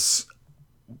is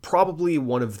probably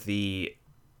one of the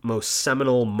most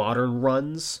seminal modern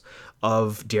runs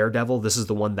of Daredevil. This is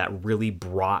the one that really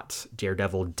brought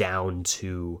Daredevil down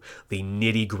to the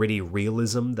nitty-gritty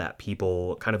realism that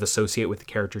people kind of associate with the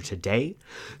character today.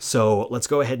 So let's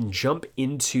go ahead and jump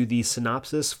into the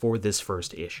synopsis for this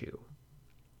first issue.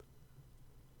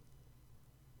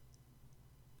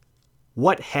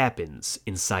 What happens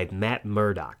inside Matt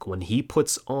Murdock when he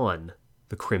puts on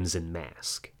the Crimson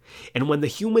Mask? And when the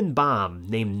human bomb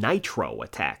named Nitro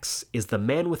attacks, is the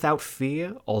man without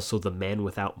fear also the man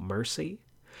without mercy?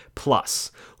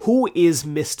 Plus, who is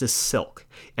Mr. Silk,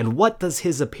 and what does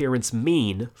his appearance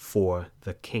mean for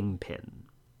the Kingpin?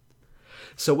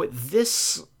 So what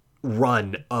this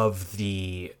run of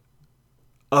the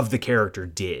character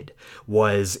did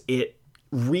was it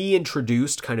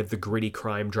reintroduced kind of the gritty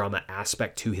crime drama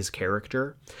aspect to his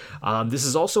character. This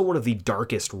is also one of the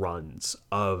darkest runs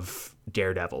of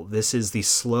Daredevil. This is the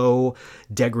slow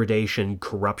degradation,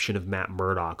 corruption of Matt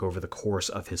Murdock over the course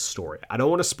of his story. I don't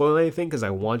want to spoil anything because I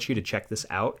want you to check this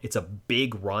out. It's a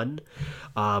big run,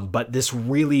 but this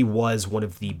really was one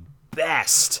of the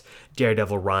best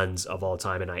Daredevil runs of all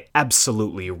time, and I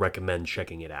absolutely recommend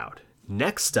checking it out.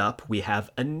 Next up, we have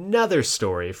another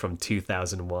story from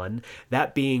 2001,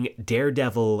 that being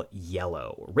Daredevil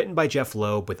Yellow, written by Jeff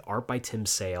Loeb with art by Tim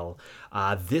Sale.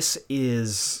 This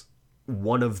is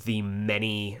one of the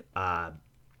many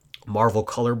Marvel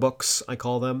color books, I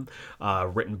call them,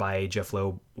 written by Jeff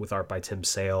Loeb with art by Tim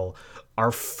Sale.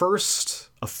 Our first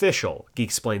official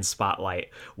Geeksplained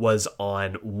Spotlight was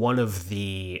on one of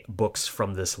the books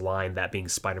from this line, that being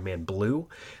Spider-Man Blue.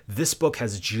 This book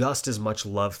has just as much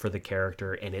love for the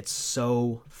character, and it's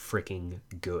so freaking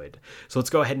good. So let's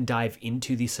go ahead and dive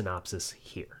into the synopsis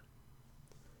here.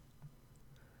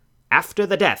 After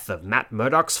the death of Matt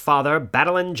Murdock's father,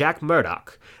 Battling Jack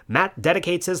Murdock, Matt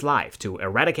dedicates his life to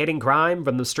eradicating crime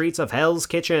from the streets of Hell's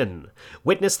Kitchen.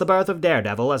 Witness the birth of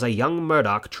Daredevil as a young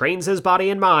Murdock trains his body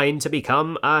and mind to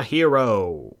become a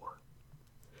hero.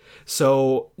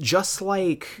 So, just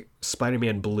like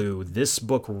Spider-Man Blue, this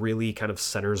book really kind of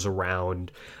centers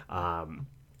around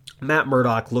Matt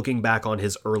Murdock looking back on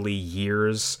his early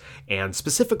years, and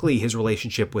specifically his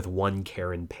relationship with one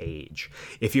Karen Page.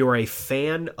 If you are a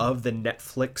fan of the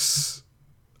Netflix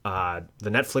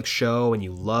show and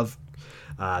you love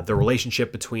the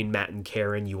relationship between Matt and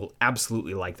Karen, you will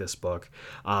absolutely like this book.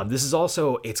 This is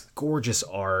also, it's gorgeous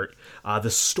art.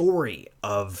 The story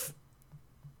of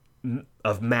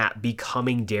Matt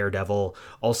becoming Daredevil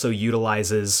also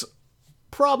utilizes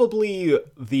probably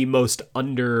the most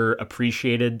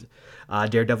underappreciated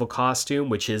Daredevil costume,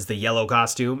 which is the yellow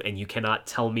costume, and you cannot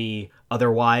tell me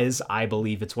otherwise. I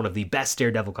believe it's one of the best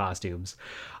Daredevil costumes.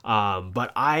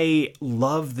 But I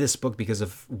love this book because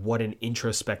of what an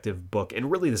introspective book,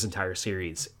 and really this entire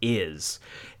series is,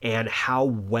 and how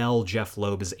well Jeff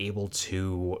Loeb is able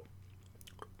to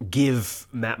give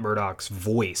Matt Murdock's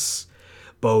voice,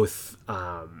 both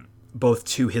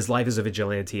to his life as a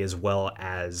vigilante as well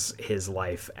as his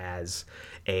life as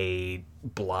a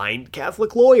blind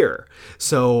Catholic lawyer.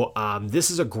 So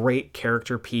this is a great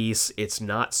character piece. It's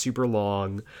not super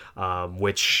long,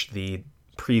 which the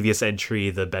previous entry,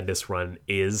 the Bendis run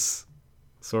is,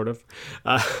 sort of.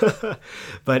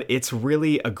 But it's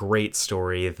really a great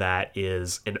story that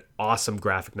is an awesome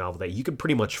graphic novel that you can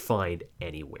pretty much find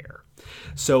anywhere.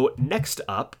 So next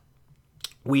up,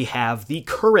 we have the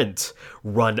current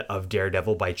run of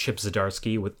Daredevil by Chip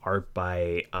Zdarsky with art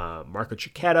by Marco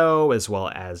Checchetto as well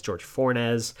as George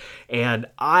Fornes. And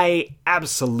I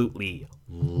absolutely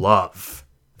love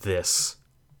this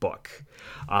book.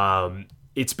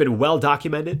 It's been well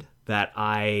documented that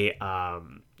I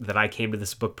came to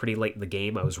this book pretty late in the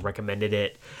game. I was recommended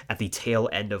it at the tail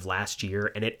end of last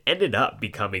year, and it ended up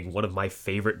becoming one of my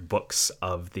favorite books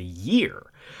of the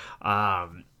year.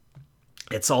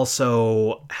 It's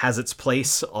also has its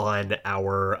place on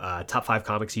our top 5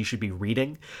 comics you should be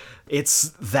reading. It's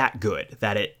that good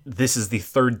that this is the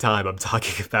third time I'm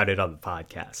talking about it on the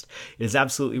podcast. It is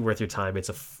absolutely worth your time. It's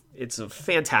a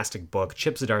fantastic book.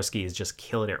 Chip Zdarsky is just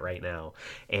killing it right now.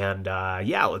 And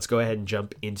let's go ahead and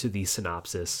jump into the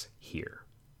synopsis here.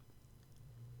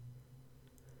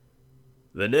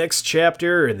 The next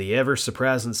chapter in the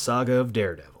ever-surprising saga of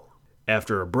Daredevil.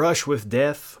 After a brush with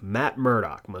death, Matt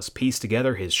Murdock must piece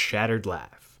together his shattered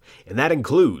life, and that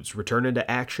includes returning to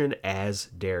action as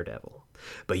Daredevil.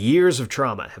 But years of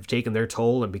trauma have taken their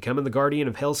toll, and becoming the guardian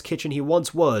of Hell's Kitchen he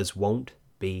once was won't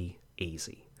be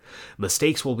easy.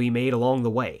 Mistakes will be made along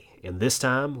the way, and this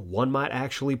time, one might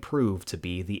actually prove to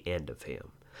be the end of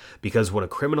him. Because when a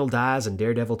criminal dies and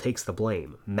Daredevil takes the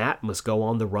blame, Matt must go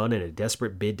on the run in a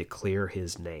desperate bid to clear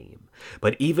his name.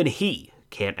 But even he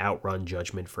can't outrun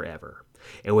judgment forever.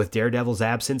 And with Daredevil's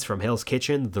absence from Hell's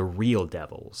Kitchen, the real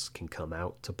devils can come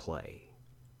out to play.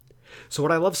 So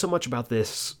what I love so much about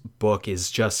this book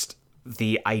is just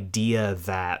the idea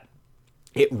that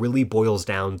it really boils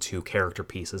down to character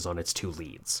pieces on its 2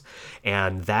 leads.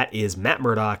 And that is Matt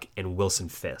Murdock and Wilson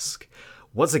Fisk.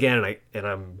 Once again,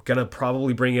 I'm going to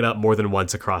probably bring it up more than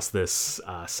once across this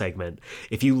segment,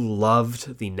 if you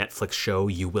loved the Netflix show,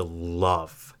 you will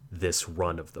love this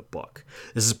run of the book.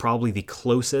 This is probably the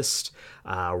closest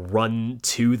run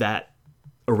to that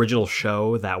original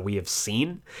show that we have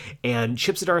seen. And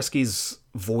Chip Zdarsky's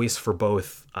voice for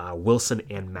both Wilson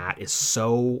and Matt is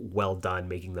so well done,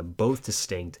 making them both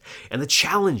distinct. And the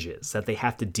challenges that they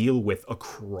have to deal with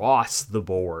across the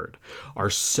board are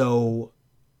so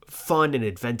fun and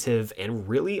inventive and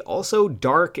really also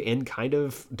dark and kind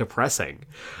of depressing.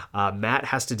 Matt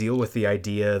has to deal with the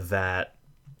idea that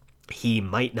he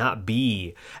might not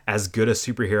be as good a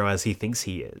superhero as he thinks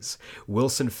he is.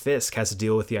 Wilson Fisk has to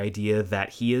deal with the idea that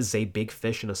he is a big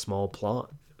fish in a small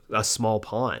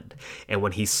pond. And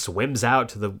when he swims out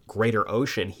to the greater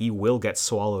ocean, he will get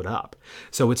swallowed up.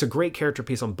 So it's a great character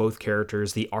piece on both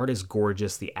characters. The art is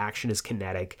gorgeous. The action is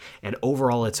kinetic. And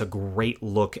overall, it's a great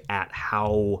look at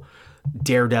how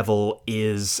Daredevil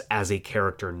is as a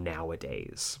character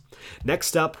nowadays.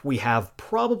 Next up, we have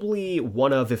probably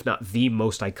one of, if not the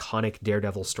most iconic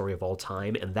Daredevil story of all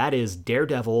time, and that is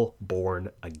Daredevil Born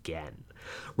Again.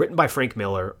 Written by Frank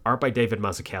Miller, art by David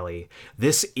Mazzucchelli,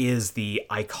 this is the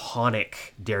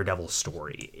iconic Daredevil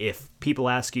story. If people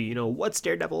ask you, what's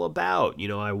Daredevil about?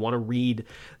 I want to read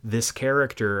this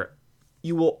character,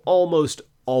 you will almost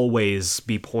always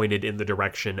be pointed in the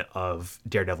direction of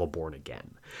Daredevil Born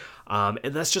Again. And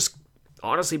that's just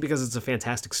honestly because it's a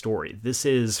fantastic story. This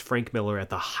is Frank Miller at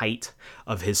the height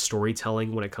of his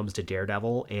storytelling when it comes to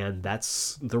Daredevil, and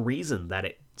that's the reason that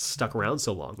it stuck around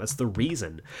so long. That's the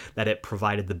reason that it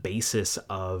provided the basis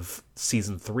of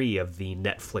season 3 of the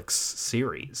Netflix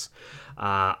series.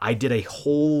 I did a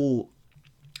whole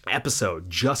episode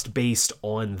just based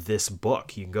on this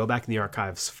book. You can go back in the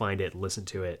archives, find it, listen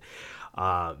to it.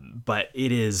 But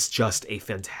it is just a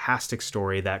fantastic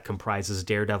story that comprises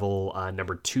Daredevil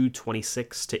number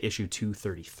 226 to issue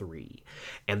 233.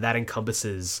 And that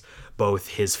encompasses both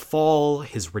his fall,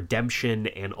 his redemption,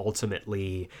 and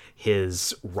ultimately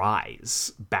his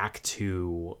rise back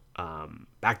to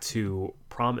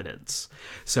prominence.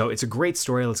 So it's a great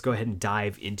story. Let's go ahead and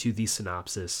dive into the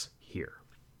synopsis here.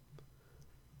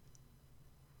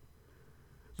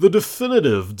 The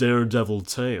definitive Daredevil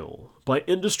tale by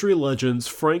industry legends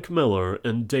Frank Miller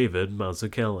and David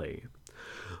Mazzucchelli.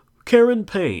 Karen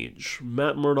Page,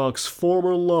 Matt Murdock's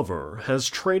former lover, has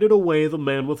traded away the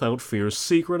Man Without Fear's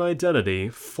secret identity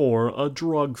for a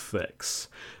drug fix.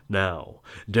 Now,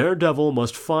 Daredevil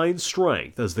must find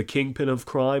strength as the kingpin of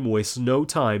crime wastes no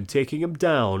time taking him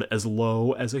down as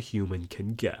low as a human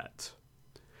can get.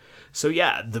 So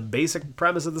yeah, the basic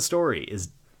premise of the story is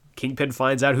Kingpin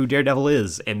finds out who Daredevil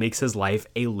is and makes his life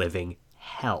a living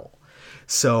hell.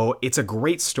 So it's a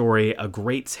great story, a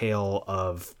great tale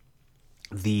of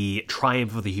the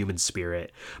triumph of the human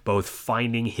spirit, both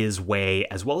finding his way,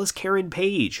 as well as Karen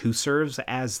Page, who serves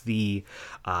as the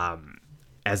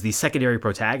secondary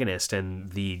protagonist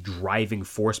and the driving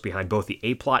force behind both the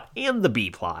A plot and the B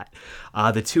plot.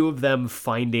 The two of them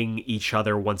finding each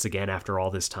other once again after all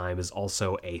this time is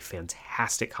also a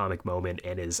fantastic comic moment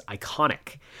and is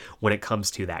iconic when it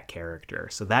comes to that character.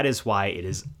 So that is why it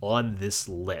is on this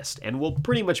list and will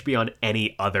pretty much be on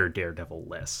any other Daredevil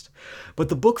list. But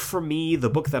the book for me, the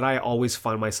book that I always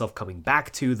find myself coming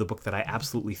back to, the book that I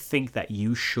absolutely think that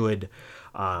you should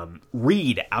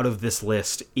read out of this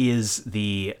list is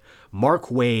the Mark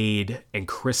Waid and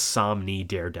Chris Samnee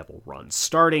Daredevil run.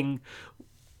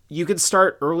 You can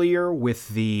start earlier with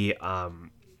the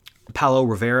Paulo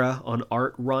Rivera on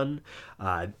art run.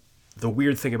 The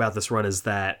weird thing about this run is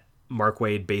that Mark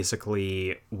Waid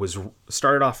basically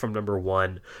started off from number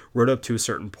 1, wrote up to a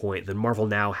certain point, then Marvel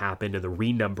Now happened and the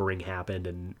renumbering happened,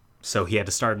 and so he had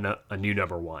to start a new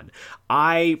number 1.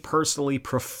 I personally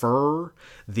prefer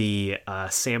the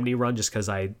Samnee run just because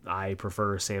I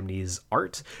prefer Samnee's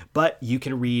art, but you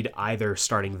can read either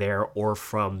starting there or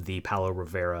from the Paulo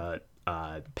Rivera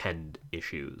penned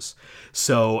issues.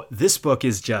 So this book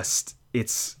is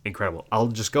it's incredible. I'll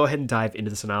just go ahead and dive into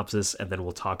the synopsis and then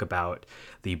we'll talk about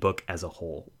the book as a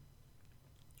whole.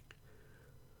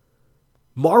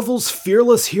 Marvel's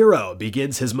fearless hero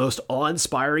begins his most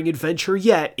awe-inspiring adventure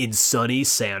yet in sunny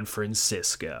San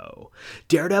Francisco.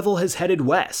 Daredevil has headed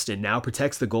west and now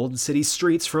protects the Golden City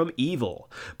streets from evil,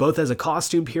 both as a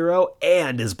costumed hero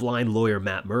and as blind lawyer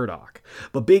Matt Murdock.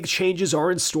 But big changes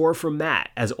are in store for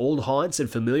Matt as old haunts and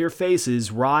familiar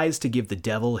faces rise to give the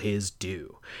devil his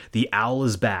due. The Owl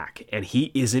is back, and he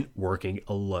isn't working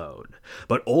alone.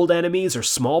 But old enemies are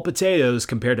small potatoes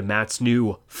compared to Matt's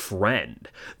new friend,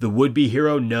 the would-be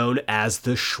hero known as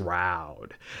the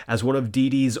Shroud. As one of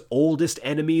DD's oldest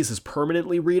enemies is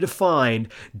permanently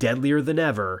redefined, deadlier than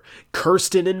ever,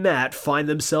 Kirsten and Matt find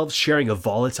themselves sharing a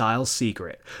volatile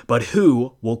secret. But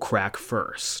who will crack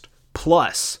first?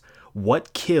 Plus,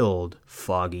 what killed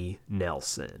Foggy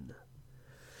Nelson?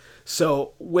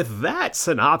 So with that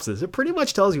synopsis, it pretty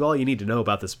much tells you all you need to know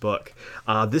about this book.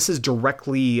 This is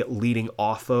directly leading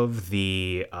off of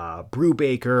the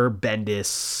Brubaker,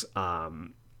 Bendis,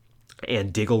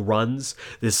 and Diggle runs.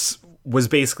 This was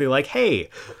basically like, hey,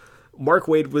 Mark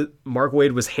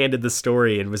Waid was handed the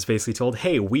story and was basically told,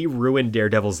 hey, we ruined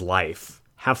Daredevil's life.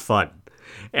 Have fun.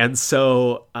 And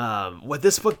so what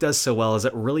this book does so well is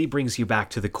it really brings you back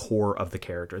to the core of the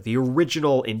character, the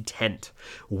original intent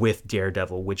with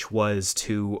Daredevil, which was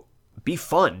to be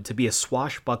fun, to be a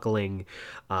swashbuckling,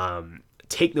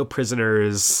 take no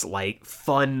prisoners, like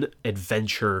fun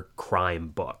adventure crime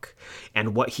book.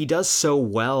 And what he does so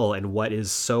well and what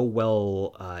is so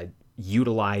well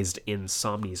utilized in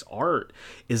Samnee's art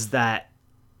is that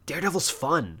Daredevil's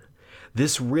fun.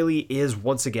 This really is,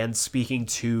 once again, speaking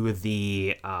to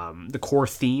the core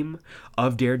theme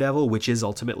of Daredevil, which is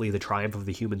ultimately the triumph of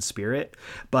the human spirit.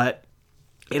 But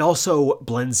it also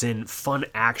blends in fun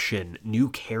action, new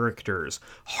characters,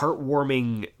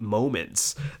 heartwarming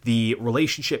moments. The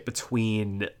relationship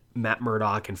between Matt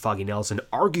Murdock and Foggy Nelson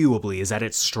arguably is at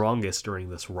its strongest during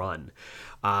this run.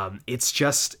 It's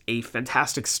just a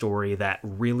fantastic story that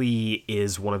really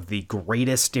is one of the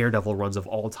greatest Daredevil runs of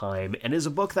all time and is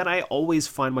a book that I always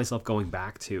find myself going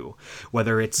back to,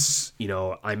 whether it's,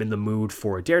 I'm in the mood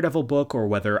for a Daredevil book or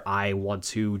whether I want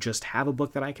to just have a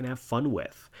book that I can have fun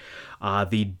with.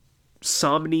 The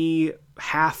Samnee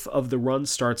half of the run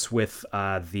starts with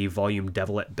the volume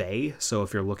Devil at Bay, so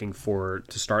if you're looking to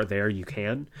start there, you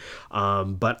can.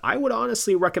 But I would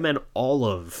honestly recommend all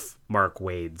of Mark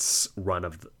Waid's run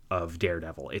of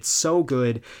Daredevil. It's so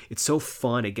good, it's so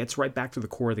fun, it gets right back to the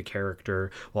core of the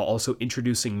character, while also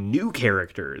introducing new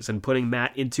characters and putting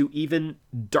Matt into even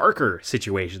darker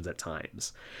situations at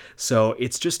times. So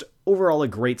it's just overall a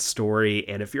great story,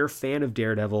 and if you're a fan of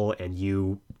Daredevil and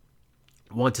you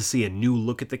want to see a new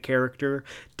look at the character,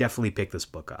 definitely pick this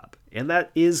book up. And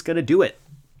that is going to do it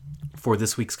for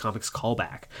this week's Comics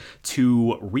Callback.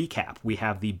 To recap, we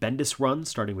have the Bendis run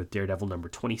starting with Daredevil number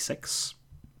 26.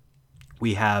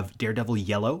 We have Daredevil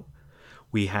Yellow.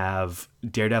 We have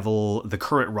Daredevil, the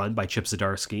current run by Chip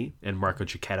Zdarsky and Marco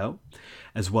Checchetto,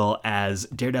 as well as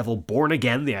Daredevil Born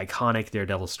Again, the iconic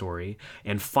Daredevil story,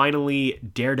 and finally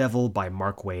Daredevil by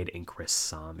Mark Waid and Chris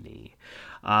Samnee.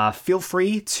 Feel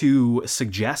free to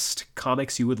suggest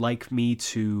comics you would like me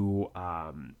to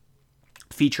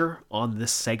feature on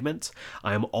this segment.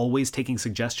 I'm always taking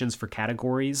suggestions for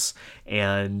categories,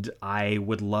 and I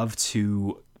would love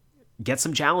to get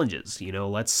some challenges.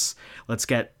 Let's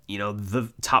get,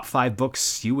 the top 5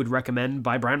 books you would recommend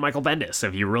by Brian Michael Bendis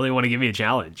if you really want to give me a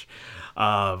challenge.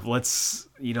 Let's,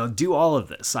 do all of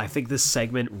this. I think this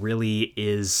segment really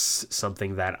is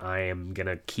something that I am going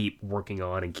to keep working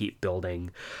on and keep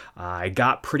building. I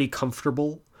got pretty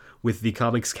comfortable with the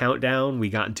comics countdown. We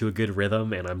got into a good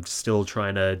rhythm, and I'm still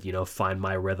trying to, find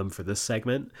my rhythm for this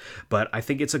segment. But I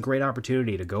think it's a great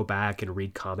opportunity to go back and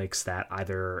read comics that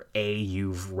either A,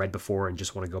 you've read before and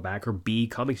just want to go back, or B,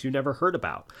 comics you never heard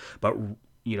about, but,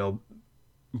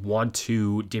 want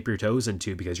to dip your toes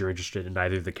into because you're interested in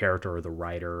either the character or the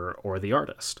writer or the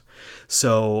artist.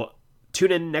 So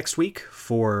tune in next week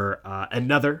for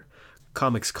another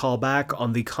comics callback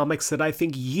on the comics that I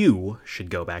think you should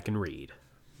go back and read.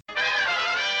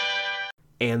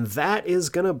 And that is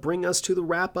going to bring us to the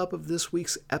wrap up of this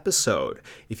week's episode.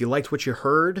 If you liked what you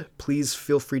heard, please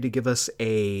feel free to give us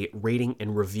a rating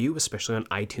and review, especially on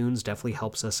iTunes. Definitely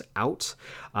helps us out.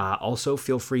 Also,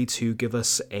 feel free to give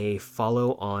us a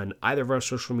follow on either of our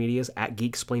social medias at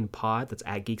GeekSplainPod. That's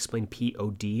at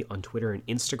GeekSplainPod on Twitter and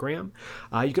Instagram.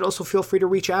 You can also feel free to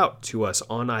reach out to us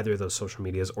on either of those social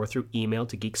medias or through email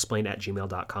to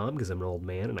geeksplained@gmail.com, because I'm an old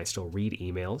man and I still read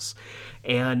emails.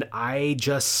 And I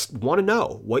just want to know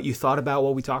what you thought about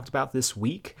what we talked about this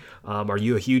week. Are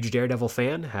you a huge Daredevil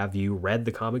fan? Have you read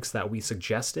the comics that we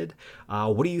suggested?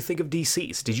 What do you think of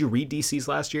DC's? Did you read DC's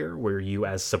last year? Were you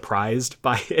as surprised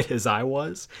by it as I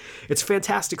was? It's a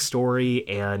fantastic story,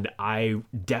 and I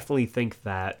definitely think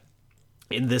that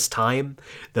in this time,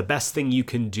 the best thing you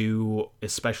can do,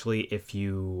 especially if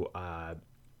you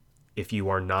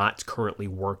are not currently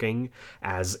working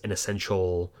as an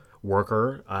essential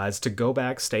worker, is to go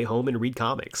back, stay home, and read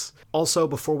comics. Also,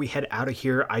 before we head out of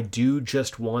here, I do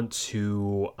just want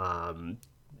to,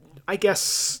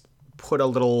 put a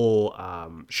little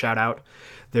shout out.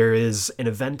 There is an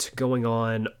event going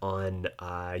on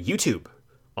YouTube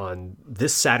on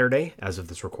this Saturday, as of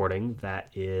this recording. That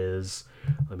is,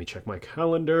 let me check my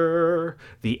calendar,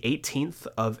 the 18th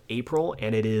of April,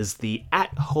 and it is the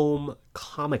At Home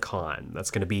Comic-Con.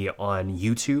 That's going to be on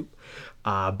YouTube.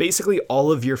 Basically, all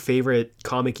of your favorite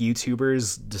comic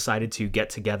YouTubers decided to get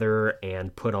together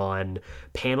and put on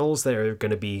panels that are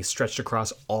going to be stretched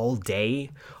across all day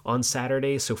on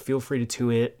Saturday, so feel free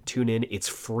to tune in. It's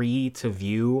free to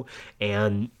view,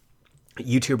 and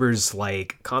YouTubers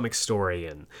like Comic Story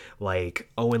and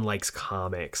like Owen Likes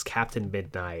Comics, Captain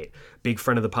Midnight, big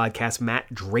friend of the podcast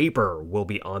Matt Draper will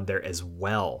be on there as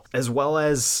well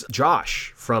as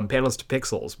Josh from Panels to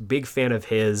Pixels. Big fan of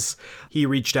his. He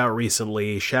reached out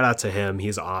recently. Shout out to him.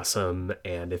 He's awesome.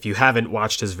 And if you haven't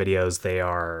watched his videos, they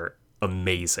are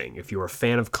amazing. If you're a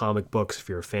fan of comic books, if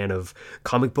you're a fan of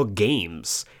comic book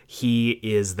games, he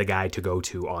is the guy to go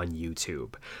to on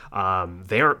YouTube.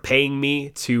 They aren't paying me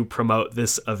to promote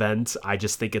this event. I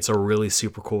just think it's a really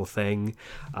super cool thing.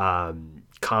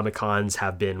 Comic-Cons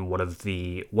have been one of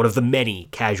the many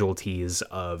casualties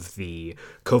of the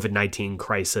COVID-19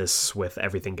 crisis, with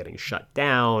everything getting shut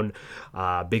down,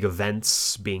 big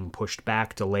events being pushed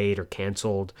back, delayed, or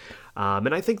canceled.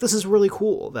 And I think this is really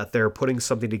cool that they're putting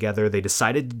something together. They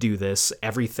decided to do this.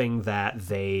 Everything that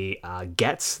they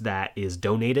get that is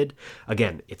donated,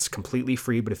 again, it's completely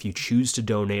free, but if you choose to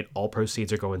donate, all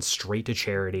proceeds are going straight to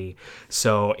charity.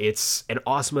 So it's an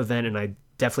awesome event, and I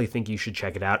definitely think you should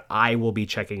check it out. I will be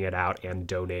checking it out and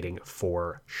donating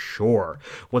for sure.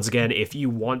 Once again, if you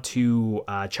want to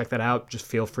check that out, just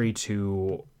feel free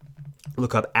to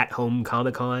look up At Home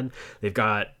Comic-Con. They've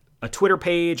got a Twitter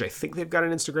page. I think they've got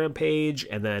an Instagram page,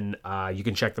 and then you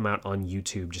can check them out on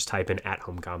YouTube. Just type in At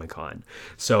Home Comic-Con.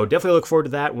 So definitely look forward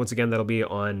to that. Once again, that'll be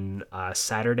on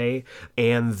Saturday,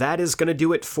 and that is going to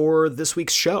do it for this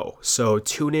week's show. So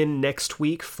tune in next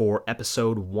week for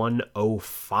episode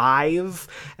 105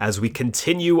 as we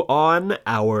continue on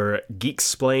our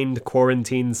Geek-Splained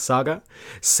quarantine saga.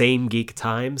 Same geek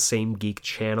time, same geek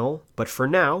channel. But for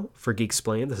now, for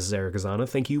Geek-Splained, this is Eric Azana.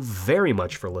 Thank you very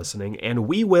much for listening, and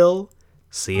we will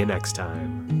see you next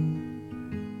time.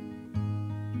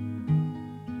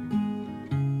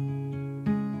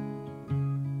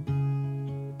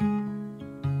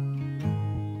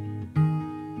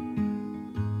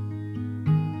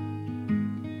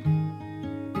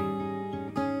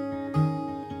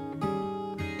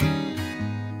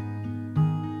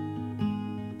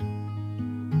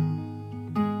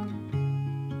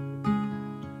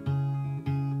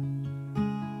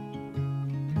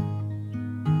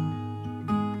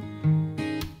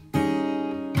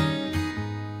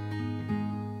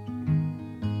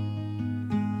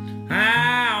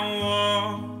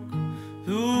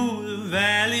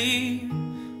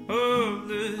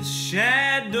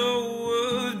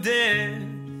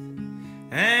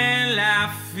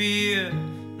 fear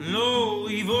no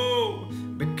evil,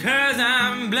 because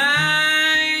I'm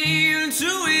blind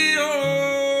to it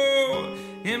all.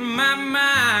 In my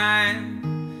mind,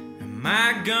 and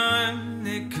my gun,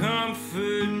 they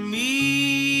comfort me,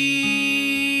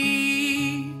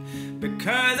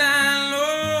 because I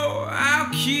know I'll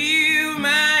kill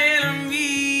my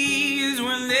enemies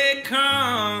when they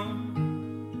come.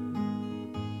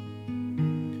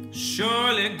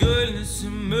 Surely goodness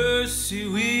and mercy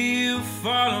will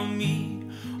follow me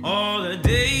all the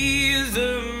days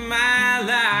of my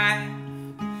life,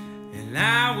 and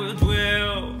I will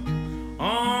dwell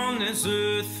on this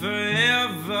earth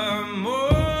forevermore.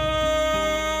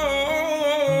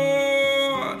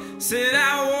 Said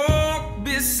I walk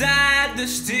beside the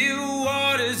still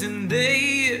waters, and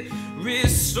they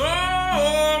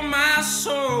restore my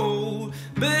soul,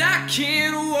 but I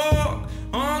can't walk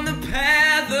on the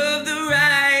path of the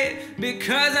right,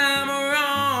 because I'm